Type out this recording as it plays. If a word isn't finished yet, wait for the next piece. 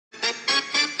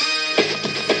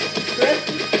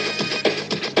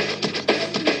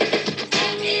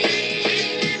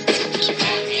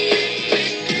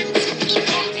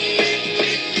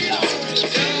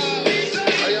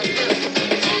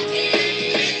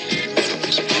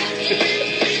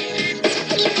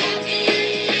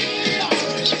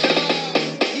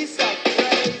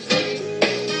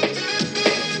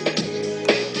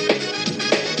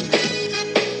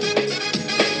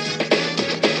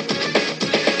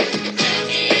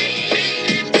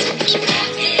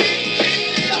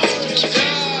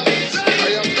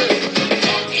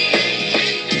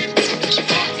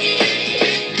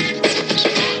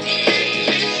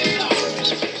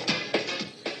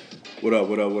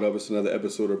What up, what up? It's another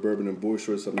episode of Bourbon and Boy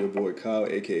Shorts. I'm your boy Kyle,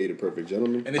 a.k.a. The Perfect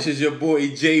Gentleman. And this is your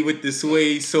boy Jay with the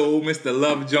Suede Soul, Mr.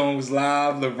 Love Jones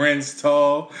Live, Lorenz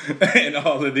Tall, and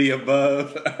all of the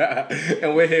above.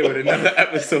 And we're here with another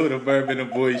episode of Bourbon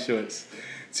and Boy Shorts.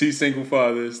 Two single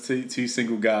fathers, two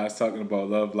single guys talking about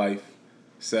love, life,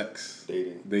 sex,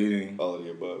 dating, all of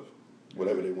the above.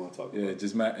 Whatever they want to talk about. Yeah,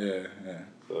 just yeah.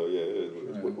 So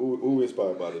who we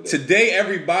inspired by today?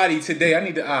 Today,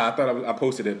 I thought I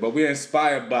posted it, but we're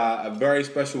inspired by a very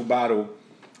special bottle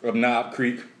of Knob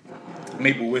Creek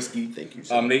maple whiskey. Thank you,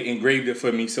 sir. They engraved it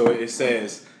for me, so it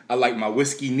says, I like my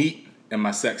whiskey neat and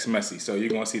my sex messy. So you're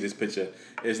going to see this picture.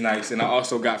 It's nice. And I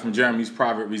also got from Jeremy's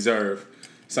Private Reserve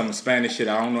some Spanish shit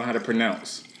I don't know how to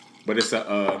pronounce, but it's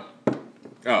Right.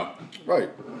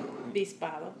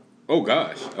 Bispado. Oh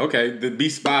gosh. Okay. The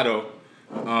Bispado,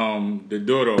 the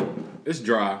Doro, it's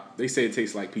dry. They say it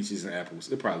tastes like peaches and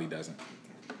apples. It probably doesn't.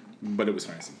 But it was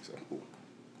fancy. So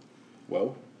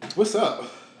Well, what's up?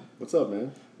 What's up,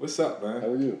 man? What's up, man? How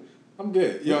are you? I'm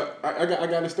good. Yo, I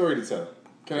got a story to tell.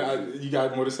 You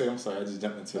got more to say? I'm sorry, I just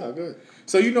jumped into it. Oh, good.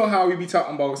 So you know how we be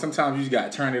talking about sometimes you just gotta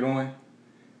turn it on?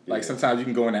 Like sometimes you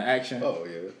can go into action. Oh,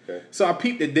 yeah, okay. So I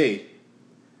peeped the day.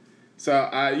 So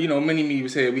Mini-Me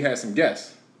was here, we had some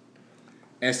guests.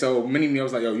 And so Mini-Me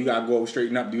was like, yo, you gotta go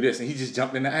straighten up, do this. And he just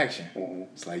jumped into action. Mm-hmm.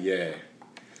 It's like, yeah.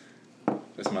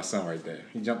 That's my son right there.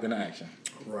 He jumped into action.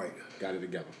 Right. Got it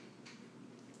together.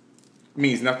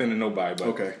 Means nothing to nobody, but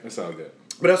okay. It's all good.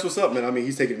 But that's what's up, man. I mean,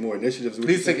 he's taking more initiatives.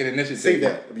 He's taking initiative. Say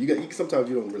that. I mean, sometimes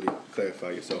you don't really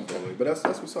clarify yourself that way, but that's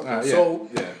what's up. Yeah, so,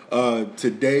 yeah.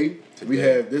 Today we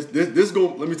have this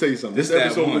go. Let me tell you something. This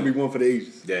episode gonna be one for the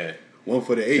ages. Yeah. One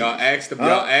for the ages. Y'all asked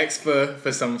for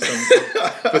some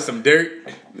for some dirt.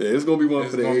 Yeah, it's gonna be one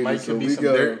for the ages. Might so be some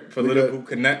dirt, political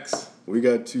connects. We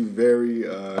got two very.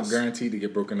 I'm guaranteed to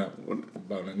get broken up. Listen,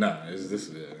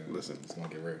 it's gonna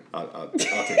get real. I'll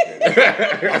take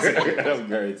that. I'll take that. I'm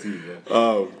guaranteed.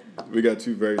 Yeah. We got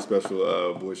two very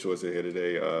special boy shorts in here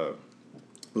today.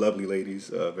 Lovely ladies,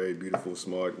 very beautiful,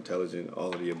 smart, intelligent,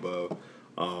 all of the above.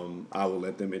 I will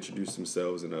let them introduce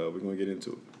themselves, and we're gonna get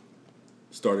into it.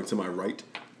 Starting to my right.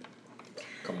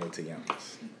 Come on,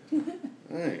 Tianas. All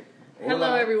right.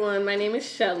 Hello, everyone. My name is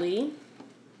Shelly.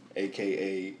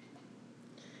 AKA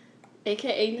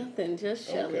nothing, just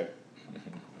Shelly. Okay.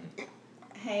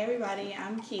 Hey everybody,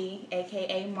 I'm Key,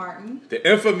 aka Martin. The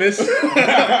infamous,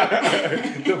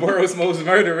 the world's most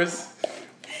murderous.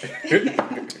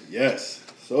 Yes.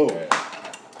 So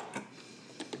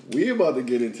we about to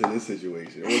get into this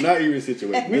situation. Well, not even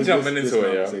situation. We jumping into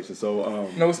it, conversation. So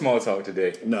no small talk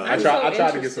today. No. I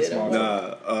tried to get some small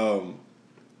talk.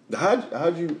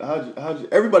 How'd you?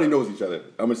 Everybody knows each other.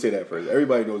 I'm gonna say that first.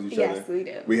 Everybody knows each other. Yes, we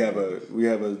do.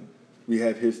 We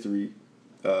have history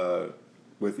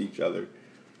with each other.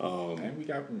 And we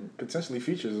got potentially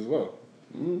features as well.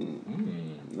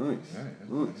 Nice.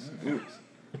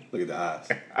 Look at the eyes.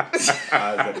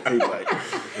 Eyes at the table like,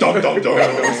 dum dum dum.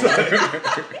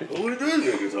 What is this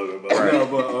nigga talking about? Right. No,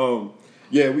 but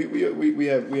yeah, we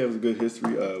have a good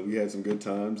history. We had some good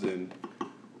times and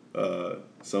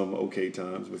some okay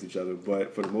times with each other.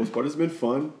 But for the most part, it's been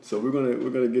fun. So we're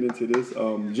gonna get into this.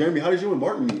 Jeremy, how did you and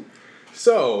Martin meet?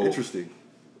 So interesting.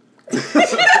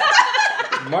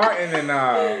 Martin and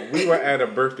I, we were at a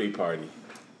birthday party.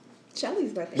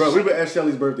 Shelly's birthday. Bro, we were at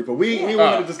Shelly's birthday party. We ain't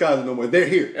want to disguise it no more. They're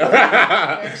here.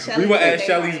 We were at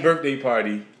Shelly's birthday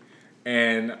party,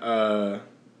 and the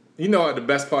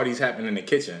best parties happen in the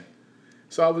kitchen.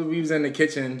 So we was in the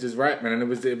kitchen just rapping, and it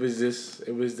was this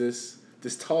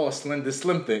tall,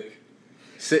 slim thick,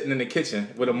 sitting in the kitchen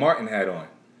with a Martin hat on,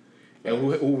 and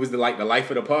who was the life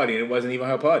of the party, and it wasn't even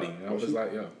her party. And I was just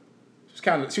like, yo,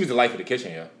 she was the life of the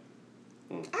kitchen, yo.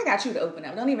 I got you to open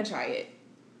up. Don't even try it.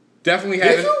 Definitely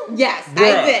had it. Yes, Bruh,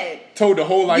 I did. Told the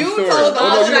whole life You story. told the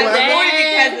whole you know life story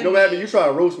because No matter, you try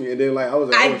to roast me, and then I was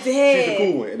like, I did. She's a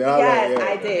cool one. And then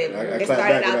I did. I It clapped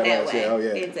started back out that ass. way. Yeah, oh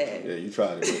yeah. It did. Yeah, you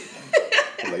tried it.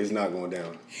 It's not going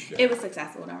down. It was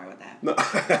successful. Don't worry about that. No.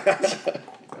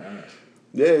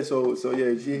 Yeah, so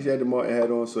yeah, she had the Martin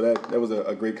hat on, so that was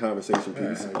a great conversation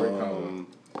piece.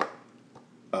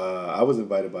 I was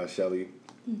invited by Shelly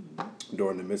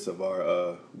during the midst of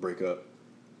our breakup,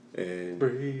 and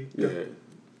yeah,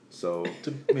 so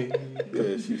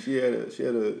yeah, she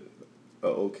had a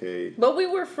okay. But we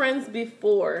were friends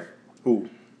before. Who?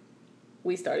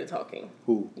 We started talking.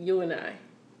 Who? You and I.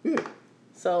 Yeah.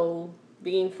 So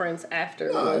being friends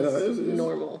after was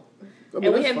normal. I mean,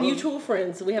 and we have fine. mutual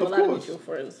friends. We have a lot of mutual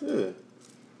friends. Yeah,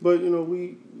 but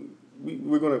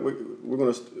we're gonna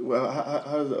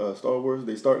how does Star Wars,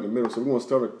 they start in the middle, so we're gonna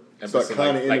start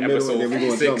kind of in the middle, and then we're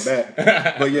gonna jump back.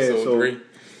 But yeah, so 3.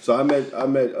 So I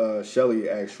met Shelly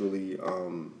actually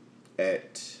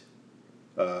at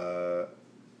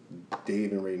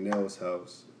Dave and Raynell's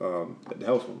house, at the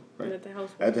housewarming, right?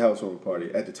 At the housewarming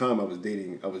party. At the time, I was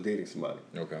dating somebody.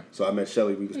 Okay. So I met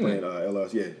Shelly. We was playing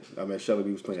LRC. Yeah, I met Shelly.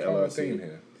 We was playing LRC.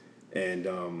 Here.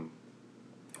 And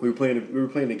we were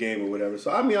playing the game or whatever.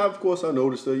 So I mean, of course, I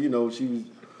noticed her. You know, she was,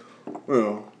 you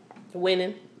know,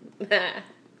 winning.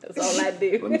 That's all I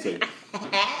do. Let me tell you.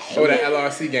 Oh, that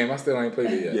LRC game. I still ain't played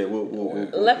it yet. Yeah, we'll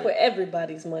left with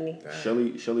everybody's money.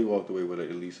 Shelly walked away with at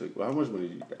least how much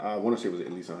money? I want to say it was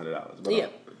at least $100. But yeah.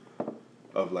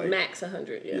 Of like max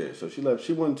 100. Yeah. Yeah. So she left.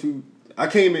 She won 2. I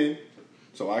came in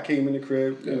the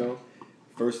crib. You know,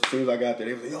 first as soon as I got there,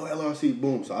 they was like, "Yo, LRC,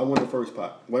 boom!" So I won the first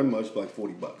pot. Wasn't much, like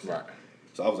 $40. Right.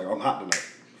 So I was like, "I'm hot tonight."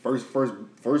 First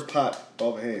pot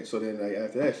off her hand. So then like,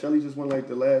 after that, Shelly just won like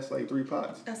the last like 3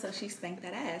 pots. Oh, so she spanked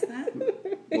that ass, huh?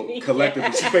 Well,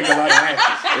 collectively, she spanked a lot of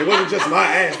asses. It wasn't just my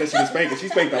ass that she was spanking. She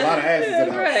spanked a lot of asses in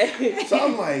the house. Right. So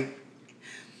I'm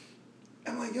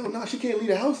like, yo, nah, she can't leave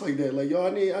the house like that. Like, yo,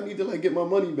 I need to like get my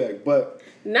money back. But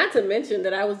not to mention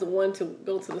that I was the one to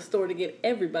go to the store to get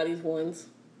everybody's ones.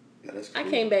 Yeah, that's I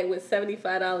came back with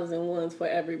 $75 in ones for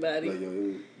everybody. Like,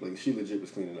 yo, like she legit was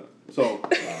cleaning up. So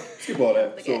skip all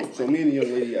that. So me and the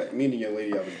young lady I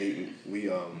was dating, we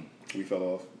fell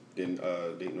off, didn't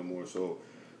date no more. So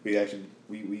we actually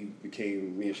me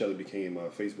and Shelly became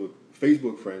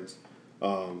Facebook friends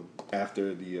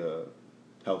after the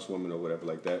housewoman or whatever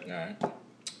like that.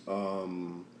 All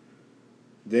right.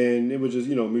 Then it was just,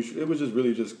 you know, mutual, it was just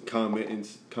really just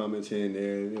comments here and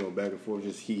there, you know, back and forth,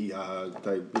 just hee ha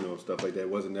type, you know, stuff like that. It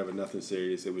wasn't never nothing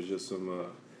serious. It was just some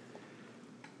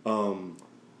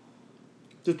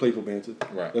just playful banter.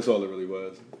 Right. That's all it really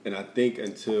was. And I think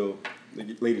until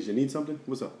ladies, you need something?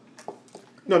 What's up?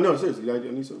 No, seriously, I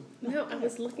need something. No, I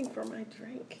was looking for my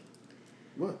drink.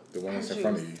 What? The one that's in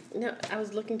front of you. No, I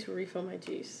was looking to refill my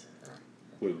juice.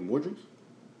 What, more juice?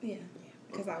 Yeah,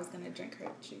 because I was going to drink her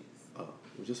juice. Oh,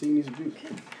 we just saying you need some juice.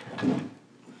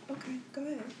 Okay, go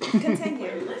ahead.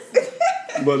 Continue.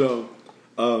 But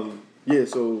yeah,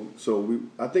 so we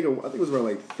I think it was around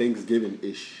like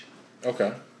Thanksgiving-ish.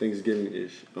 Okay.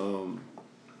 Thanksgiving-ish.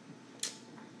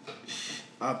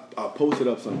 I posted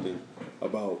up something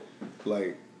about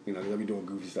like, you know, I be doing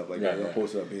goofy stuff like that. I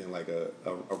posted up being like a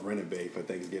renegade for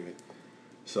Thanksgiving.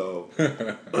 So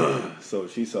so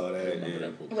she saw that.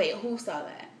 And wait, who saw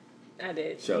that? I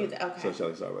did. Shelly. Okay. So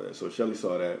Shelly saw about that. So Shelly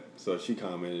saw that. So she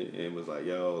commented and was like,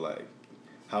 "Yo, like,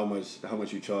 how much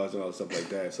you charge and all stuff like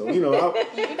that." So you know,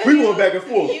 we going back and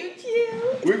forth. You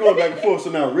cute. We're going back and forth. So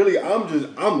now, really,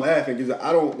 I'm laughing because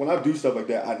I don't. When I do stuff like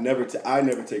that, I never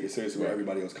take it seriously when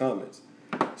everybody else comments.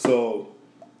 So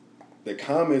the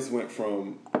comments went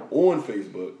from on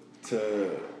Facebook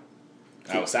to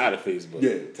outside of Facebook.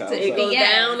 Yeah, to it goes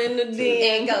down in the DMs.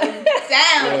 It goes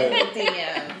down in the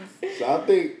DMs. So I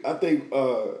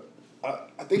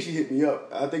think she hit me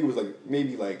up. I think it was like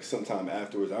maybe like sometime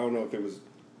afterwards. I don't know if it was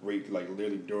right like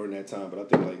literally during that time, but I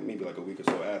think like maybe like a week or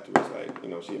so afterwards. Like, you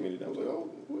know, she hit me and I was like,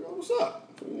 oh, what's up?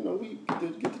 So, you know, we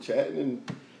get to chatting and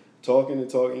talking.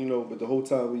 You know, but the whole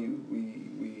time we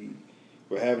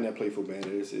were having that playful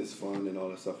banter. It's fun and all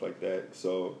that stuff like that.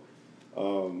 So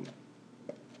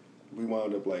we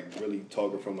wound up like really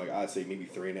talking from like I'd say maybe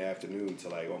 3 in the afternoon to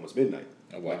like almost midnight.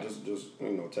 Oh, wow. Like just you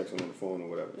know, texting on the phone or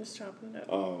whatever. Just chopping it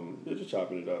up. Yeah, just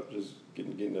chopping it up, just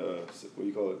getting the what do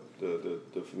you call it,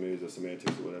 the familiars, the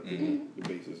semantics or whatever, the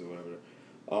basis or whatever.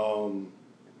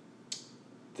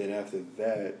 Then after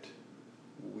that,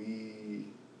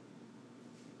 we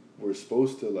were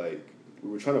supposed to like we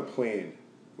were trying to plan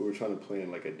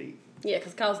like a date. Yeah,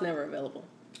 because Kyle's never available.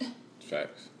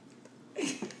 Facts.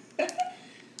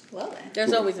 Well then.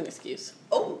 There's always an excuse.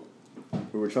 Oh.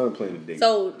 We were trying to plan a date.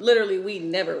 So literally, we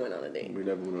never went on a date. We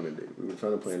never went on a date. We were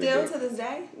trying to plan a date. Still to this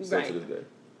day? Still to this day.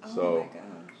 Oh So my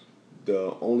gosh.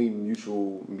 the only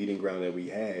mutual meeting ground that we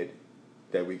had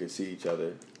that we could see each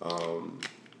other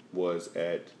was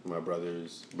at my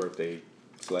brother's birthday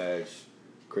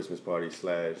 / Christmas party /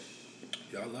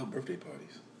 Y'all love birthday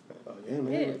parties. Yeah,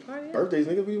 man. Yeah, party up. Birthdays,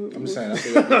 nigga. I'm just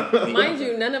saying. Mind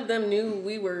you, none of them knew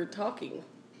we were talking.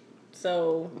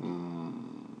 So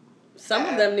some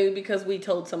of them knew because we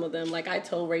told some of them. Like I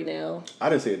told right now. I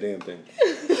didn't say a damn thing.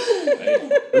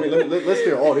 Let's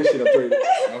clear all this shit up straight.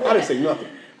 I didn't say nothing.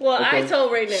 Well, Okay? I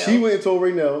told right now. She went and told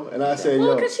Raynell, and I said, well,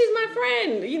 yo. because she's my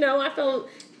friend. You know, I felt,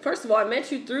 first of all, I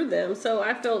met you through them. So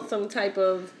I felt some type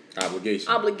of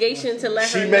obligation to let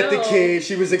her know. She met the kid.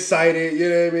 She was excited. You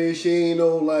know what I mean? She ain't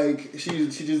no like. She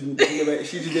just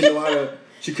didn't know how to.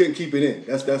 She couldn't keep it in.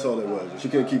 That's all it was. She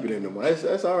couldn't keep it in no more.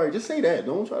 That's all right. Just say that.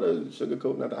 Don't try to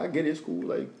sugarcoat nothing. I get it. It's cool.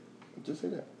 Like, Just say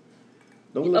that.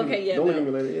 Don't let it. Yeah,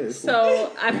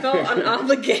 so cool. I felt an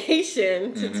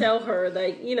obligation to tell her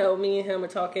that, you know, me and him are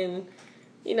talking,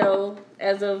 you know,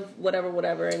 as of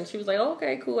whatever. And she was like, oh,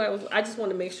 okay, cool. I just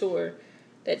wanted to make sure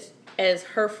that as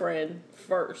her friend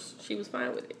first, she was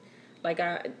fine with it. Like,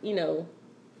 you know,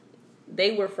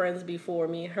 they were friends before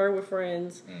me and her were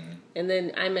friends. Mm-hmm. And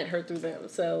then I met her through them.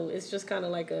 So it's just kind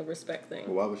of like a respect thing.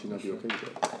 Well, why would she not be okay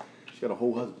with that? She got a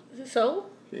whole husband. So?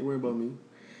 She ain't worried about me.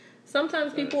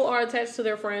 Sometimes people are attached to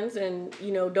their friends and,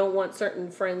 you know, don't want certain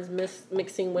friends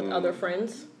mixing with other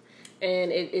friends.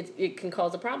 And it can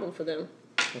cause a problem for them.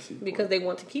 Because they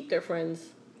want to keep their friends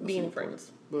being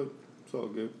friends. But it's all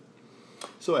good.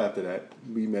 So after that,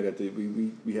 we met at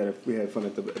we had fun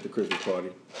at the Christmas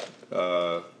party.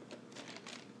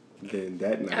 Then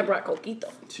that night... I brought coquito.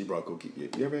 She brought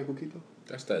coquito. You ever had coquito?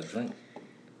 That's that drink.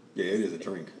 Yeah, it is a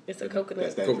drink. It's a coconut.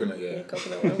 That's that coconut, drink. yeah.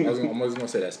 Coconut. I'm just gonna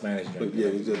say that Spanish drink. But yeah,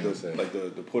 it's just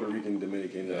the Puerto Rican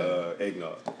Dominican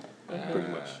eggnog, pretty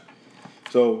much.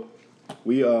 So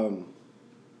we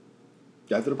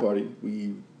after the party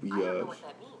we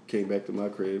came back to my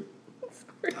crib.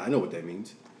 I know what that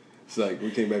means. It's like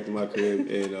we came back to my crib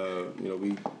and you know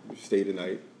we stayed the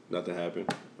night. Nothing happened.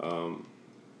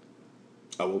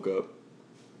 I woke up,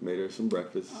 made her some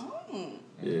breakfast. Oh.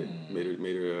 Yeah, made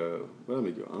her. What did I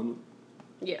make you? Omelet?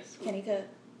 Yes. Can he cook?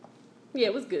 Yeah,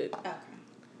 it was good. Okay.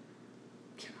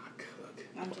 Can I cook?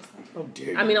 I'm just saying. How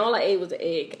dare you? I mean, all I ate was an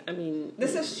egg. I mean,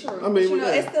 this is true. I mean, you know,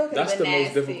 it's still that's the nasty.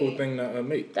 most difficult thing to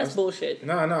make. That's bullshit.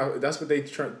 No, that's what they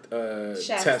test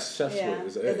chefs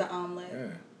with. Is an omelet. Yeah.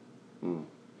 Mm.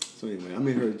 So anyway, I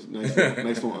made her a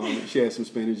nice little omelet. She had some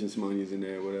spinach and some onions in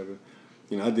there, whatever.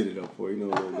 You know, I did it up for her. You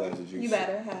know, a little glass of juice. You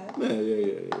better have.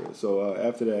 Yeah. So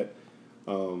after that,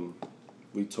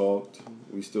 we talked.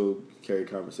 We still carried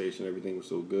conversation. Everything was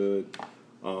still good.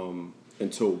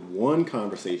 Until one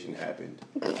conversation happened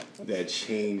that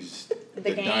changed the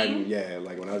game. dynamic. Yeah,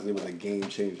 like when it was a game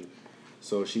changer.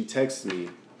 So she texts me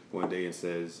one day and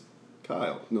says,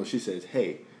 "Kyle." No, she says,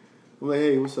 "Hey." I'm like,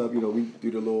 "Hey, what's up?" You know, we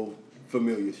do the little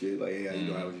familiar shit, like, "Hey, how you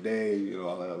doing? How was your day?" You know,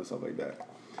 all that other stuff like that.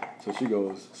 So she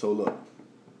goes, "So look,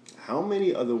 how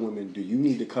many other women do you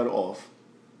need to cut off?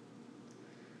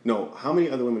 No, how many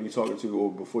other women are you talking to,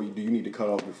 or do you need to cut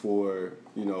off before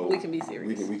you know we can be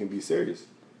serious? We can be serious."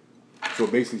 So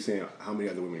basically saying, how many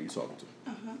other women are you talking to?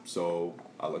 So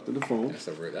I looked at the phone.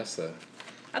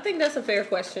 I think that's a fair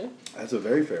question. That's a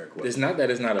very fair question. It's not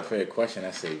that it's not a fair question.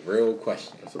 That's a real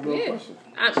question. That's a real question.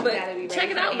 But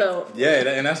check it out though. Yeah,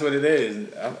 and that's what it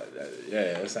is.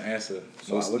 That's the answer.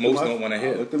 So most don't want to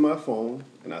hear. I looked at my phone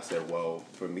and I said, well,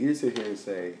 for me to sit here and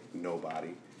say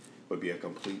nobody would be a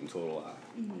complete and total lie.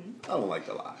 Mm-hmm. I don't like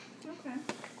to lie. Okay.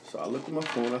 So I looked at my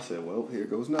phone. I said, well, here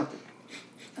goes nothing.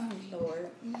 Oh, Lord.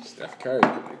 Steph Curry.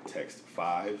 I text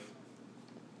 5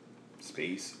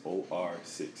 space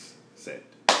OR6 sent.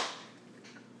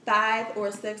 5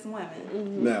 or 6 women.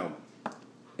 Mm-hmm. Now,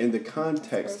 in the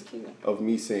context of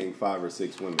me saying 5 or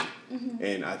 6 women,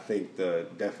 and I think the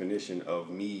definition of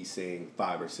me saying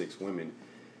 5 or 6 women,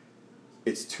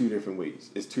 it's 2 different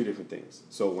ways. It's 2 different things.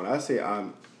 So when I say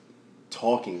I'm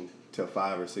talking to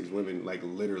 5 or 6 women, like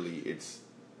literally it's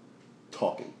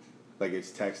talking. Like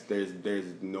it's text. There's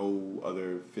no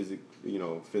other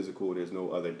physical. There's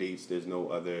no other dates. There's no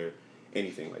other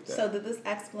anything like that. So did this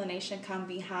explanation come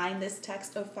behind this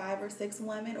text of 5 or 6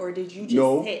 women, or did you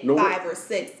just hit 5 or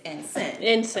 6 and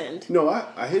send? No,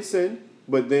 I hit send,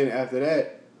 but then after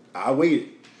that, I waited.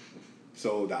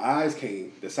 So the eyes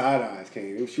came, the side eyes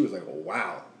came. She was like, "Oh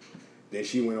wow." Then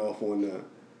she went off on the,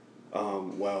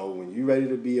 well, when you ready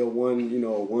to be a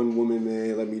one woman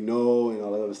man, let me know, and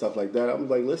all that other stuff like that. I was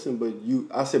like, listen, but you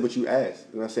asked,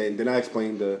 and I said, then I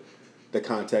explained the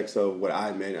context of what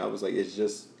I meant. I was like, it's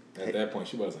just. At that point,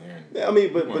 she wasn't hearing it. I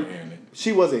mean, but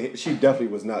she wasn't. She definitely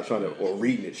was not trying to or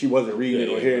reading it. She wasn't reading it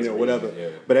or hearing it or whatever.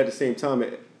 But at the same time,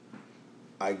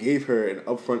 I gave her an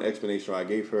upfront explanation. I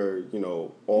gave her,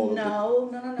 all of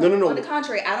No. On the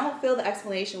contrary, I don't feel the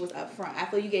explanation was upfront. I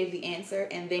feel you gave the answer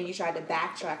and then you tried to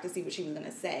backtrack to see what she was going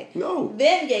to say. No.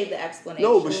 Then gave the explanation.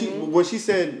 No, but when she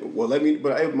said, well, let me.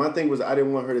 But my thing was, I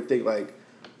didn't want her to think like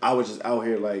I was just out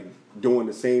here like doing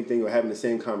the same thing or having the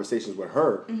same conversations with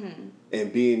her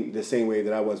and being the same way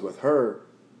that I was with her.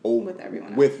 With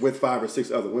everyone else. With 5 or 6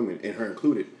 other women, and her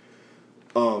included.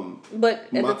 But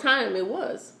at the time, it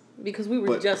was. Because we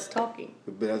were just talking.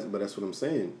 But that's what I'm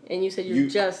saying. And you said you were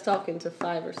just talking to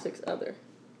 5 or 6 other.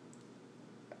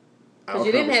 Because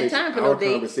you didn't have time for no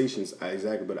dates. Conversations,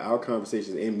 exactly. But our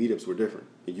conversations and meetups were different.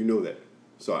 And you know that.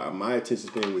 So my attention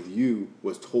span with you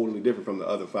was totally different from the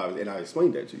other 5. And I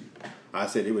explained that to you. I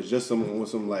said it was just someone with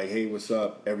some like, hey, what's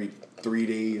up? Every 3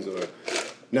 days, or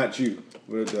not you,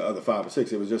 but the other 5 or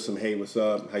 6. It was just some, hey, what's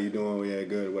up? How you doing? Yeah,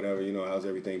 good, whatever. You know, how's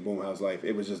everything? Boom, how's life?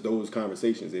 It was just those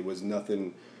conversations. It was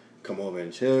nothing, come over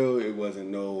and chill. It wasn't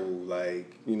no,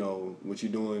 like, you know, what you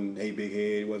doing? Hey, big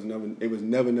head. It was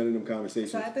never none of them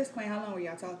conversations. So at this point, how long were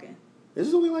y'all talking? This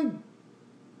is only like,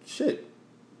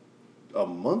 a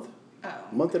month? Oh.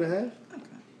 Month and a half? Okay.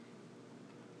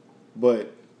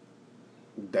 But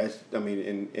that's, I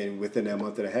mean, and within that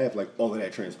month and a half, like, all of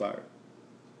that transpired.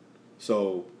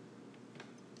 So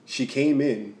she came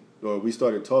in, or we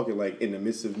started talking, like, in the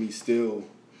midst of me still,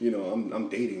 you know, I'm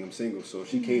dating, I'm single. So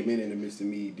she came in the midst of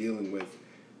me dealing with,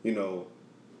 you know,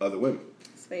 other women.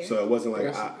 So it wasn't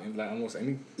like like almost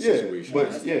any situation.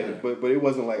 But it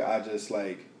wasn't like I just,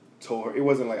 like, told her. It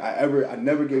wasn't like I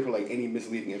never gave her, like, any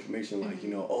misleading information, like, you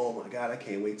know, oh my God, I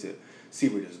can't wait to see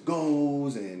where this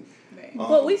goes. And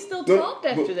but we still talked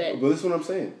after that. But this is what I'm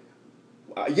saying.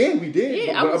 Yeah, we did.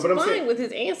 Yeah, I was fine with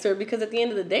his answer, because at the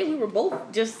end of the day, we were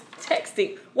both just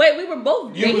texting. Wait, we were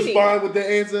both dating. You was fine with the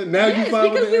answer? Now you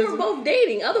fine with the answer? Because we were both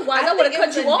dating. Otherwise, I would have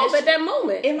cut you off at that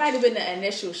moment. It might have been the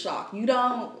initial shock. You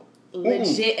don't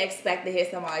legit expect to hear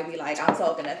somebody be like, I'm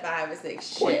talking to 5 or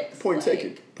 6 chicks.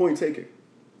 Point taken.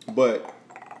 But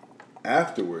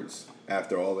afterwards,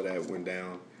 after all of that went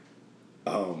down,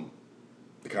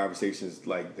 the conversations,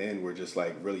 like, then were just,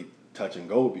 like, really touch and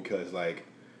go, because, like,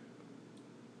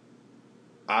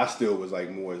 I still was, like,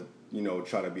 more, you know,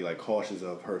 trying to be, like, cautious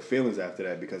of her feelings after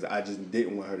that, because I just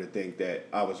didn't want her to think that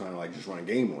I was trying to, like, just run a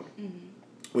game on her,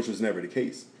 which was never the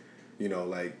case. You know,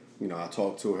 like, you know, I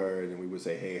talked to her, and then we would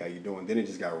say, hey, how you doing? Then it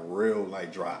just got real,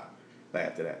 like, dry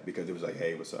after that, because it was like,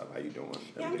 hey, what's up? How you doing?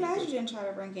 Yeah, I'm glad you didn't try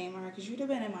to run game on her, because you'd have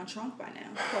been in my trunk by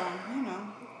now. So, you know,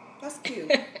 that's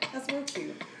cute. That's real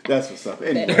cute. That's what's up.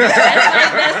 Anyway.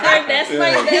 That's my best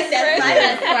friend.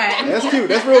 That's cute.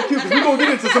 That's real cute, because we're going to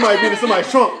get into somebody being in somebody's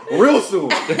trunk real soon.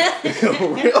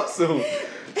 Real soon.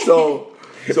 So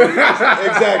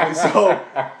exactly.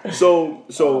 So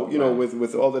you know,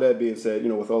 with all of that being said, you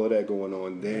know, with all of that going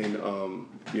on, then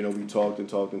you know, we talked, and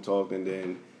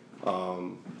then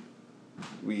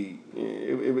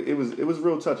it was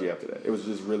real touchy after that. It was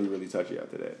just really, really touchy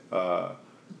after that.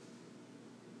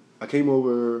 I came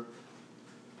over.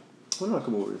 When did I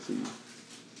come over to see you?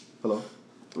 Hello?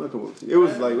 When did I come over to see you?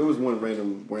 It was one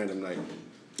random night.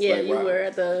 Yeah, like, you were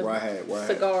at the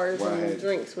cigars and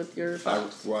drinks with your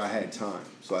folks. Where I had time.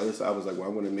 So I was like, well, I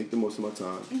want to make the most of my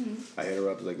time. Mm-hmm. I hit her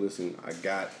up, I was like, listen,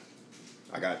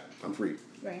 I'm free.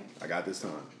 Right. I got this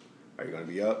time. Are you going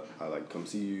to be up? I like come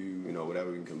see you, you know, whatever,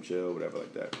 we can come chill, whatever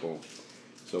like that. Boom.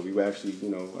 So we were actually, you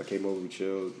know, I came over, we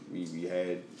chilled, we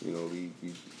had, you know, we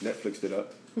Netflixed it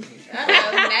up.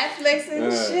 Netflix and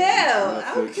chill.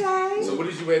 Netflix. Okay. So what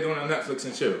did you wear doing on Netflix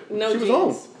and chill? No jeans. Was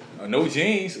home. No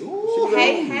jeans. Ooh.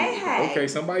 Hey. Okay,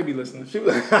 somebody be listening. She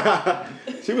was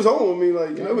home with me,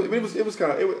 like, you know, it was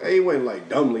kind of, it went like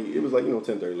dumbly. It was like, you know,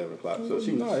 10:30, 11 o'clock. So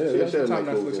she was, she had time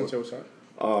Netflix and chill shot.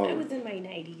 I was in my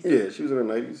 90s. Yeah, she was in her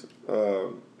 90s.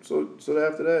 So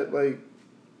after that, like,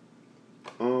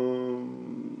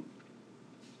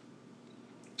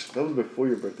 that was before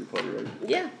your birthday party, right?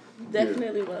 Yeah,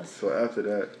 definitely was. So after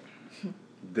that,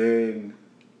 then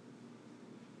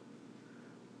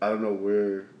I don't know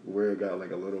where it got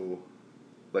like a little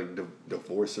like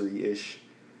divorcery-ish.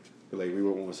 Like we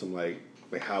were on some like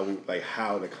how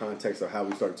the context of how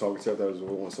we started talking to each other was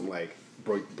on some like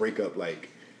breakup like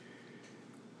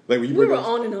when you break up. We were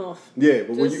on and off. Yeah,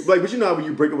 but when you but you know how when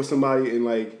you break up with somebody and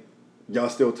like y'all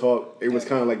still talk, it was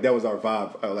kind of like that was our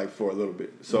vibe like for a little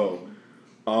bit. So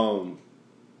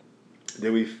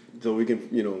then we can,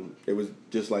 you know, it was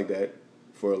just like that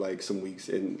for like some weeks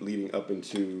and leading up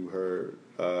into her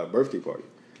birthday party.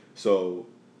 So,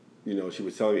 you know, she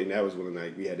was telling me, and that was when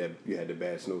like we had the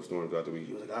bad snowstorms throughout the week.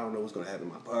 She was like, I don't know what's gonna happen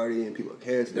at my party, and people are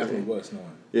canceling. Definitely was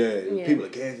snowing. Yeah, people are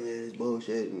canceling this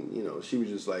bullshit, and you know, she was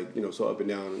just like, you know, so up and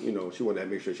down. You know, she wanted to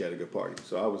make sure she had a good party.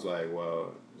 So I was like,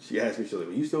 well, she asked me, she was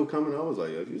like, are you still coming? I was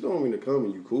like, if you still want me to come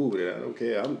and you cool with it, I don't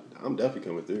care. I'm definitely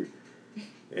coming through.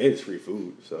 And it's free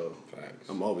food, so facts.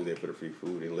 I'm always there for the free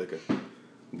food and liquor.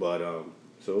 But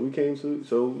so we came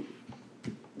to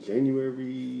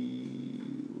January.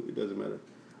 It doesn't matter.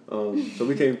 So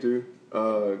we came through.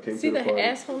 See to the the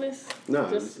assholeness? Nah,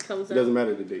 just comes it doesn't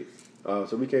matter the date.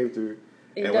 So we came through,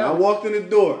 and when I walked in the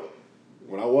door,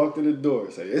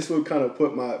 so this would kind of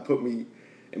put me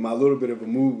in my little bit of a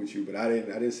mood with you. But I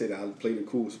didn't say that. I played it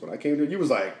cool. So when I came there, you was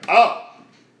like, oh,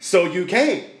 so you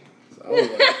came. So I was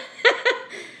like,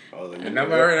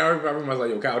 never heard. I was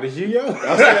like, yo, Kyle, did you yo?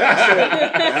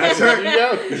 I said,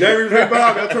 yo. Jerry Ray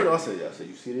Bob. I turned. I said,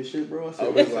 you see this shit, bro? I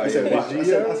said, watch. I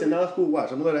said, nah, it's cool.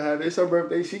 Watch. I'm gonna let her have it. It's her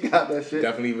birthday. She got that shit.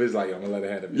 Definitely was like, I'm gonna let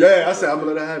her have it. Yeah, I said, I'm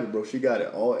gonna let her have it, bro. She got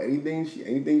it.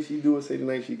 Anything she do or say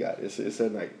tonight, she got it. It's her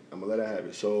night. I'm gonna let her have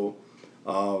it. So,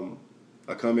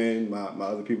 I come in. My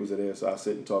other peoples are there, so I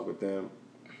sit and talk with them,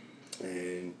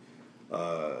 and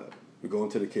we go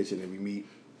into the kitchen and we meet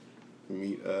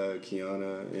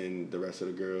Kiana and the rest of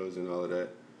the girls and all of that.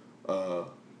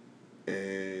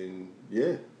 And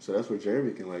yeah, so that's where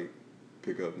Jeremy can like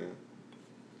pick up now.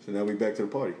 So now we back to the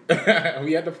party.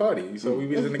 We at the party. So we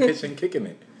was in the kitchen kicking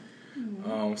it.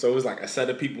 So it was like a set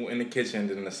of people in the kitchen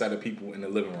and a set of people in the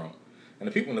living room. And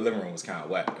the people in the living room was kind of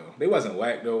whack though. They wasn't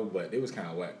whack though, but it was kind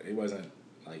of whack. It wasn't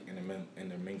like in the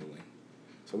mingling.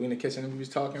 So we in the kitchen and we was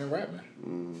talking and rapping.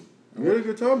 We had a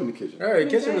good time in the kitchen. Yeah, the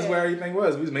kitchen was where everything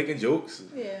was. We was making jokes.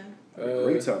 Yeah.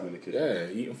 Great time in the kitchen. Yeah,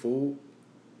 eating food.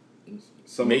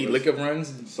 Made liquor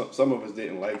runs. Some of us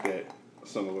didn't like that.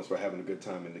 Some of us were having a good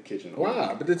time in the kitchen.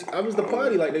 Wow, but I was the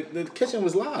party. Like the kitchen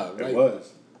was live. It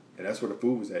was. And that's where the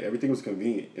food was at. Everything was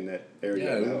convenient in that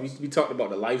area. Yeah, we talked about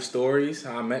the life stories,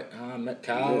 how I met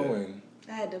Kyle. And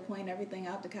I had to point everything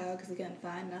out to Kyle because he couldn't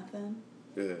find nothing.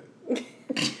 Yeah.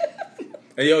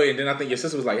 And then I think your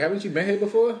sister was like, haven't you been here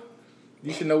before?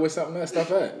 You should know where some of that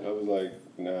stuff at. I was like,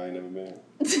 nah, I ain't never been.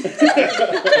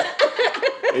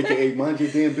 AKA, mind your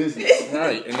damn business.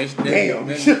 Right. And then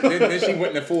she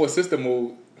went into full sister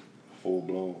mode. Full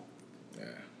blown.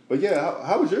 Yeah. But yeah,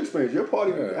 how was your experience? Your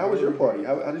party, how was your party?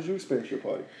 How did you experience your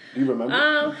party? Do you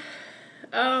remember?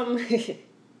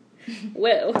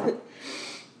 Well,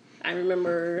 I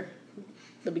remember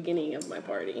the beginning of my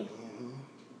party.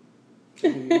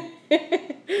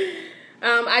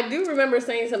 I do remember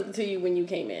saying something to you when you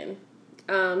came in,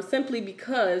 simply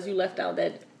because you left out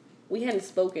that we hadn't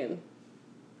spoken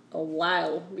a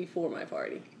while before my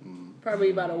party, probably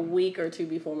about a week or two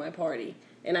before my party,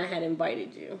 and I had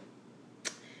invited you.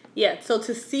 Yeah, so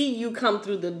to see you come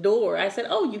through the door, I said,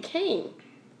 oh, you came.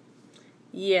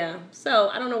 Yeah, so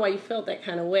I don't know why you felt that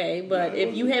kind of way, but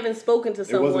if you haven't spoken to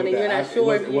someone and you're not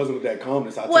sure... It wasn't with that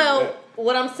calmness. Well,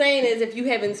 what I'm saying is if you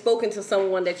haven't spoken to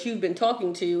someone that you've been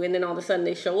talking to and then all of a sudden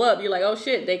they show up, you're like, oh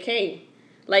shit, they came.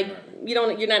 Like,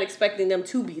 you're not expecting them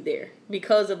to be there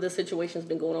because of the situation's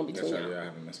been going on between y'all. Yeah, I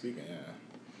haven't been speaking, yeah.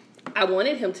 I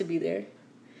wanted him to be there.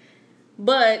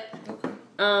 But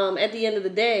at the end of the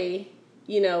day,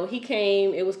 he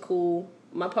came, it was cool.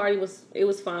 My party was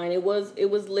fine. It was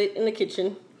lit in the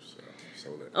kitchen.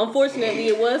 So lit. Unfortunately,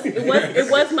 it was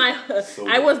my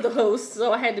I was the host,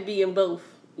 so I had to be in both,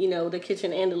 the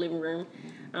kitchen and the living room,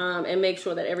 and make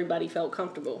sure that everybody felt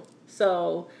comfortable.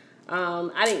 So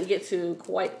I didn't get to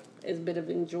quite as bit of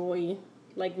enjoy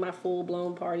like my full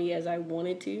blown party as I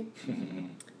wanted to,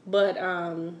 but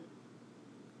I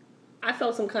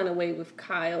felt some kind of way with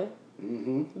Kyle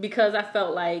because I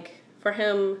felt like for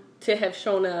him to have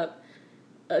shown up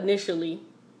initially,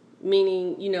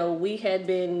 meaning, we had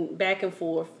been back and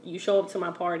forth. You show up to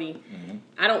my party.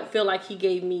 I don't feel like he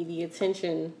gave me the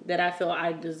attention that I feel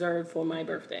I deserved for my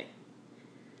birthday.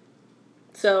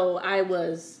 So I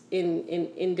was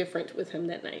indifferent with him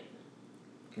that night.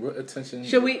 What attention?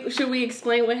 Should we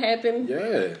explain what happened?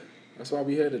 Yeah, that's why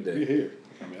we here today. We here.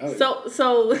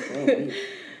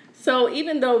 So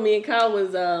even though me and Kyle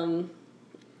was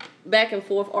back and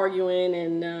forth arguing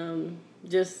and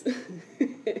just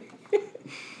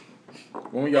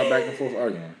when we got back and forth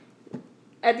arguing?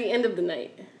 At the end of the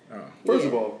night. Oh. First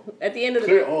of all, at the end of the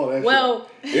night. All that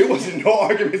shit. It wasn't no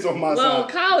arguments on my side. Well,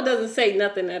 Kyle doesn't say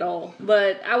nothing at all,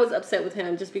 but I was upset with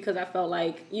him just because I felt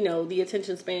like, the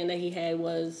attention span that he had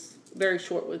was very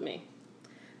short with me.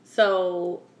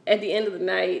 So at the end of the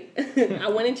night, I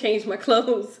went and changed my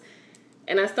clothes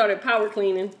and I started power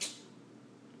cleaning.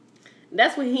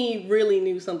 That's when he really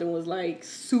knew something was like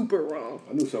super wrong.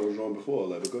 I knew something was wrong before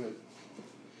 11. Go ahead.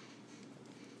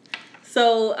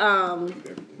 So,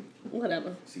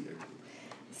 whatever. See everything.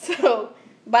 So,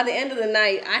 by the end of the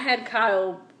night, I had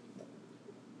Kyle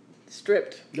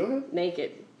stripped. Go ahead.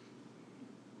 Naked.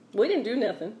 We didn't do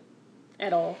nothing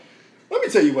at all. Let me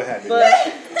tell you what happened. But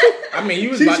I mean,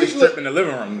 you was about to strip in the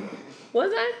living room.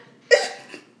 Was I?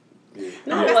 Yeah.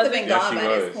 No, I must have been gone by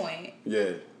this point.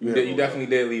 Yeah. You definitely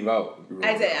did leave out.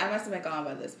 I did. I must have been gone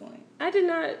by this point. I did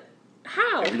not.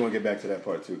 How? Yeah, we're gonna get back to that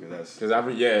part too, because that's a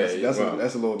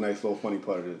little nice, little funny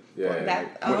part of it.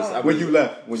 Yeah. When you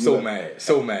left, so mad.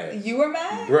 You were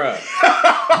mad, bruh.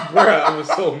 I was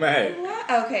so mad. What?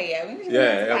 Okay, yeah. We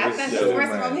I was that's the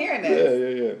first time I'm hearing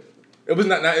this. Yeah. It was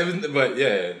not. It was, but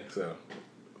yeah.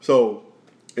 So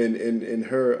in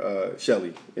her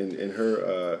Shelly in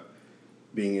her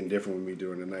being indifferent with me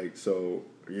during the night. So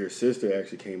your sister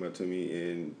actually came up to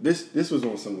me, and this was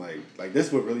on some like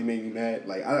this what really made me mad.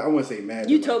 Like I wouldn't say mad.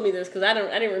 You told me this because I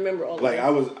didn't remember all. Like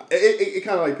of this. It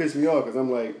kind of like pissed me off because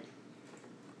I'm like,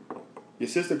 your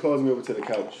sister calls me over to the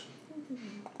couch.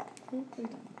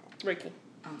 Ricky.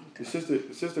 Your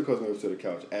sister calls me over to the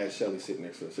couch as Shelly's sitting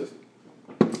next to her sister.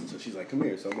 So she's like, come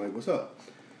here. So I'm like, what's up?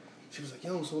 She was like,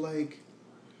 yo, so like,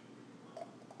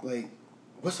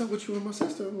 what's up with you and my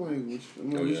sister? I'm like,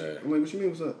 what you mean,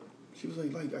 what's up? She was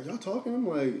like, are y'all talking? I'm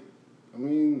like, I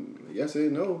mean, yes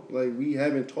and no. Like, we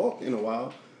haven't talked in a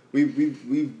while.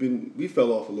 We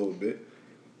fell off a little bit.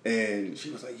 And she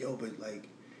was like, yo, but like,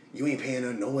 you ain't paying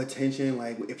her no attention.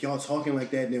 Like, if y'all talking like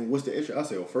that, then what's the issue? I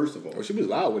said, well, first of all. Oh, she was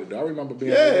loud with it, though. I remember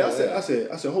being I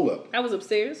said, hold up. I was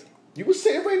upstairs. You was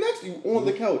sitting right next to you on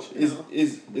the couch.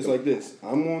 It's like this.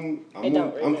 I'm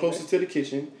closest to the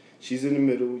kitchen. She's in the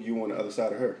middle. You on the other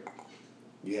side of her.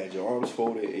 You had your arms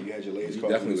folded and you had your legs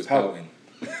crossed. Definitely was pouting.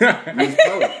 You was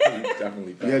pouting.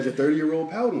 Definitely pouting. You had your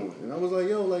 30-year-old pout on, and I was like,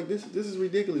 yo, like this is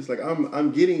ridiculous. Like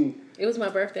I'm getting. It was my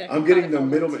birthday. I'm getting the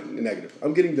middleman. Negative.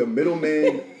 I'm getting the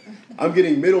middleman. I'm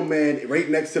getting middleman right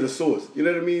next to the source. You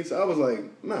know what I mean? So I was like,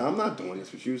 nah, I'm not doing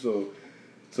this with you. So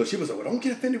she was like, well, don't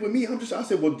get offended with me. I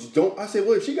said, well, don't. I said,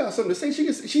 well, if she got something to say,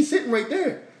 she's sitting right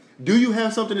there. Do you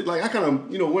have something to, like, I kind of,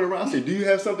 went around. I said, do you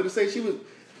have something to say? She was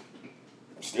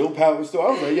still pouting. I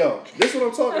was like, yo, this is what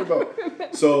I'm talking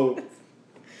about. So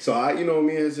I, me and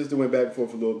her sister went back and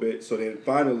forth a little bit. So then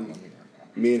finally,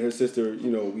 me and her sister,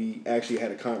 we actually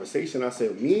had a conversation. I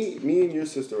said, me and your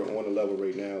sister are on a level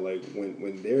right now. Like,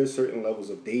 when there's certain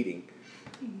levels of dating,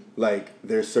 like,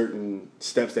 there's certain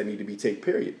steps that need to be taken,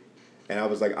 period. And I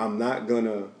was like, I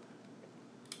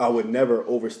would never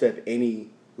overstep any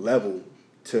level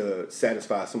to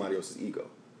satisfy somebody else's ego.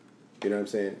 You know what I'm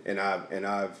saying? And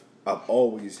I've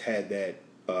always had that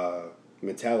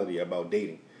mentality about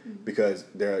dating, because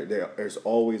there's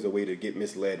always a way to get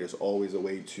misled. There's always a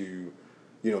way to,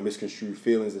 misconstrue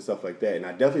feelings and stuff like that. And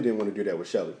I definitely didn't want to do that with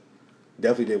Shelly.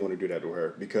 Definitely didn't want to do that to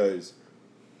her, because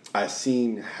I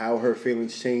seen how her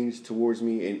feelings changed towards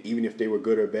me, and even if they were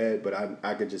good or bad, but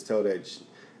I could just tell that,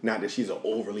 not that she's an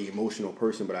overly emotional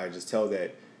person, but I just tell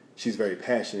that she's very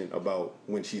passionate about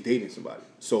when she's dating somebody.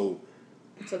 So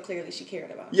clearly she cared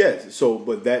about it. Yes. So,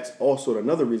 but that's also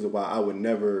another reason why I would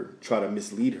never try to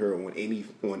mislead her on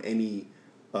the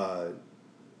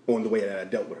way that I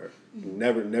dealt with her.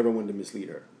 Mm-hmm. Never wanted to mislead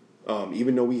her.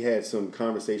 Even though we had some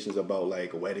conversations about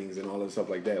like weddings and all that stuff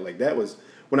like that. Like, that was,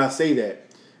 when I say that,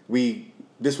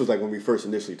 this was like when we first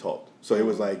initially talked. So it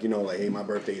was like, like, hey, my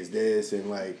birthday is this, and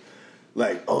like,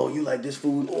 oh, you like this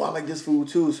food? Oh, I like this food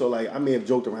too. So like, I may have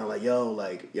joked around like,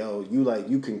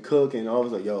 you can cook, and all of a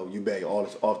sudden, yo, you bag all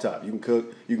this off top. You can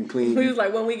cook, you can clean. He was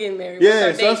like, when we getting married?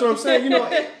 Yeah, so that's what I'm saying.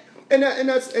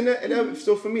 And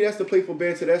so for me, that's the playful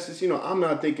banter. That's just, I'm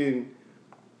not thinking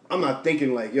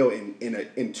like, yo,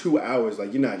 in 2 hours,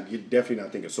 like, you're definitely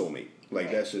not thinking soulmate. Like,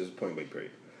 right. That's just point blank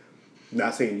period.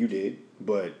 Not saying you did,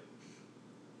 but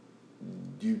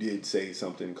you did say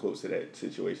something close to that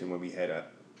situation when we had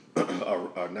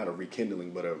not a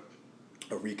rekindling, but a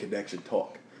reconnection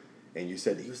talk. And you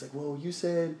said that, he was like, well, you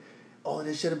said all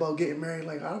this shit about getting married.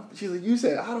 Like, she's like, you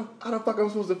said, how the fuck I'm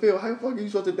supposed to feel? How the fuck are you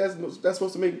supposed to, that's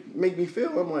supposed to make me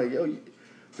feel? I'm like, yo,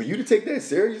 for you to take that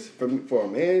serious, for a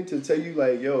man to tell you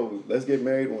like, yo, let's get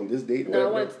married on this date. No,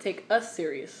 I wanted to take us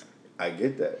serious. I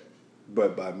get that.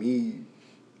 But by me,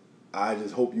 I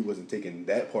just hope you wasn't taking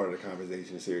that part of the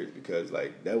conversation serious, because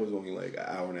like, that was only like an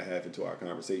hour and a half into our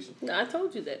conversation. No, I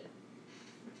told you that.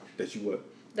 That you what?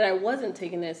 That I wasn't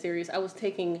taking that serious. I was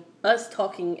taking us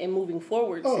talking and moving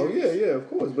forward serious. Oh, yeah, of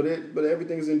course. But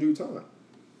everything's in due time.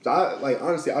 So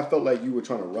honestly, I felt like you were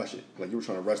trying to rush it. Like, you were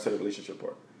trying to rush to the relationship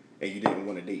part. And you didn't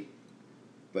want to date.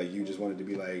 Like, you just wanted to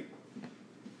be like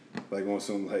on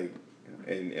some like,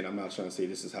 and I'm not trying to say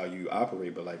this is how you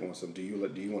operate, but like on some, do you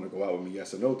want to go out with me,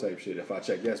 yes or no type shit. If I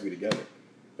check yes, we together.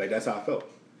 Like, that's how I felt.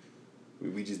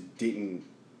 We just didn't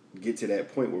get to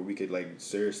that point where we could like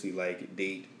seriously like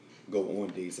date, go on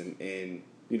dates, and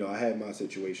I had my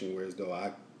situation where as though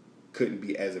I couldn't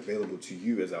be as available to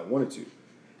you as I wanted to.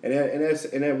 And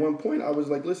at one point I was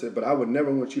like, listen, but I would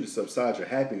never want you to subside your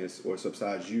happiness or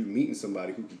subside you meeting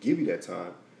somebody who could give you that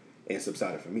time and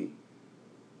subside it for me.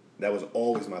 That was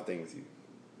always my thing with you.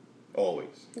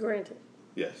 Always. Granted.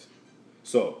 Yes.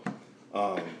 So,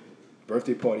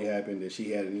 birthday party happened, and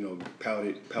she had,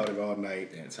 pouted all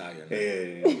night. And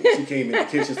she came in the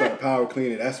kitchen, started power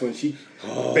cleaning. That's when she,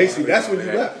 that's when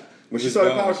you left. When she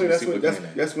started power cleaning,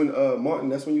 that's when Martin,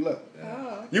 that's when you left.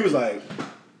 Oh. You was like,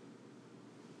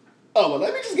 oh, well,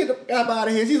 let me just get the F out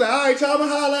of here. She's like, all right, y'all, I'm going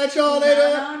to holler at y'all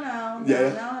later.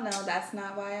 That's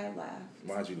not why I left.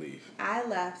 Why'd you leave? I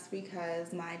left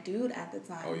because my dude at the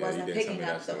time wasn't picking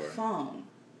up the phone.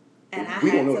 And I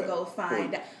had to go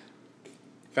find out.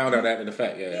 Found out after the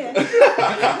fact, yeah.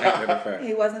 After the fact.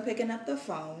 He wasn't picking up the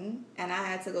phone, and I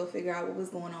had to go figure out what was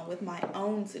going on with my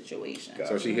own situation.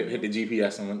 So she hit the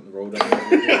GPS and rolled up.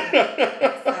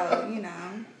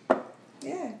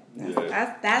 So,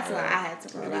 that's why I had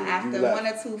to roll out. After 1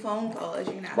 or 2 phone calls,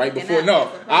 right before,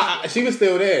 she was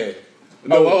still there.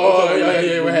 Yeah,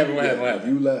 what happened?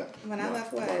 You left. When I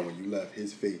left, what? When you left,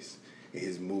 his face and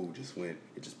his mood just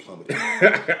plummeted.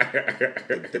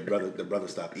 the brother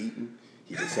stopped eating.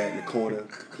 He just sat in the corner.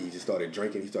 He just started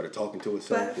drinking. He started talking to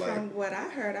himself. But from what I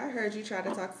heard you try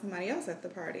to talk to somebody else at the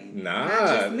party. Nah, not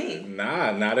just me.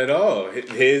 Nah, not at all.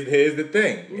 Here's the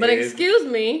thing. But excuse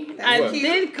me, I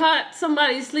did caught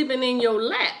somebody sleeping in your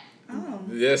lap. Oh.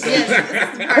 Yes. This is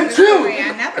part of the story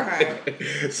I never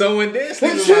heard. Someone did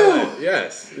sleep in my lap.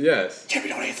 Yes. Jimmy,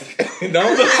 don't answer. Don't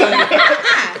listen.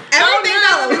 Everything's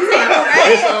all on the table,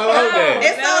 right? It's all out there.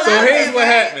 So here's what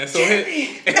happened. So yo.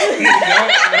 Be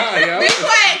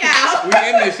quiet now. We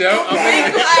in this, yo.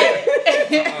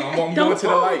 I'm going to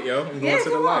the light, yo. I'm going to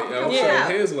the light, yo. So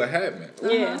here's what happened.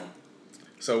 Yeah.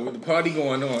 So with the party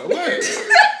going on. What?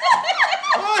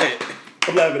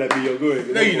 I'm laughing at me, yo. Go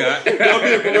ahead. No, you're not.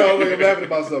 I'm laughing at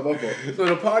myself. So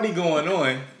the party going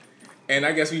on, and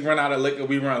I guess we run out of liquor.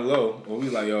 We run low. Well, we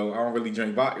like, yo, I don't really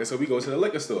drink vodka, so we go to the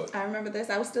liquor store. I remember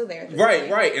this. I was still there.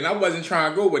 Right. And I wasn't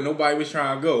trying to go, but nobody was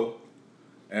trying to go.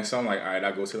 And so I'm like, all right,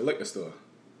 I go to the liquor store.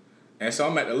 And so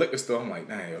I'm at the liquor store. I'm like,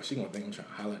 nah, yo, she gonna think I'm trying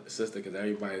to holler at the sister because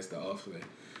everybody's the offspring.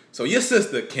 So your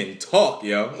sister can talk,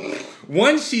 yo.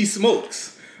 One, she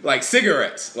smokes like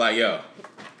cigarettes. Like, yo,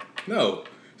 no.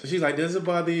 So she's like, does it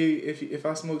bother you if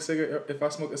I smoke a cigarette?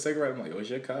 I'm like, oh, it's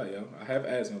your car, yo. I have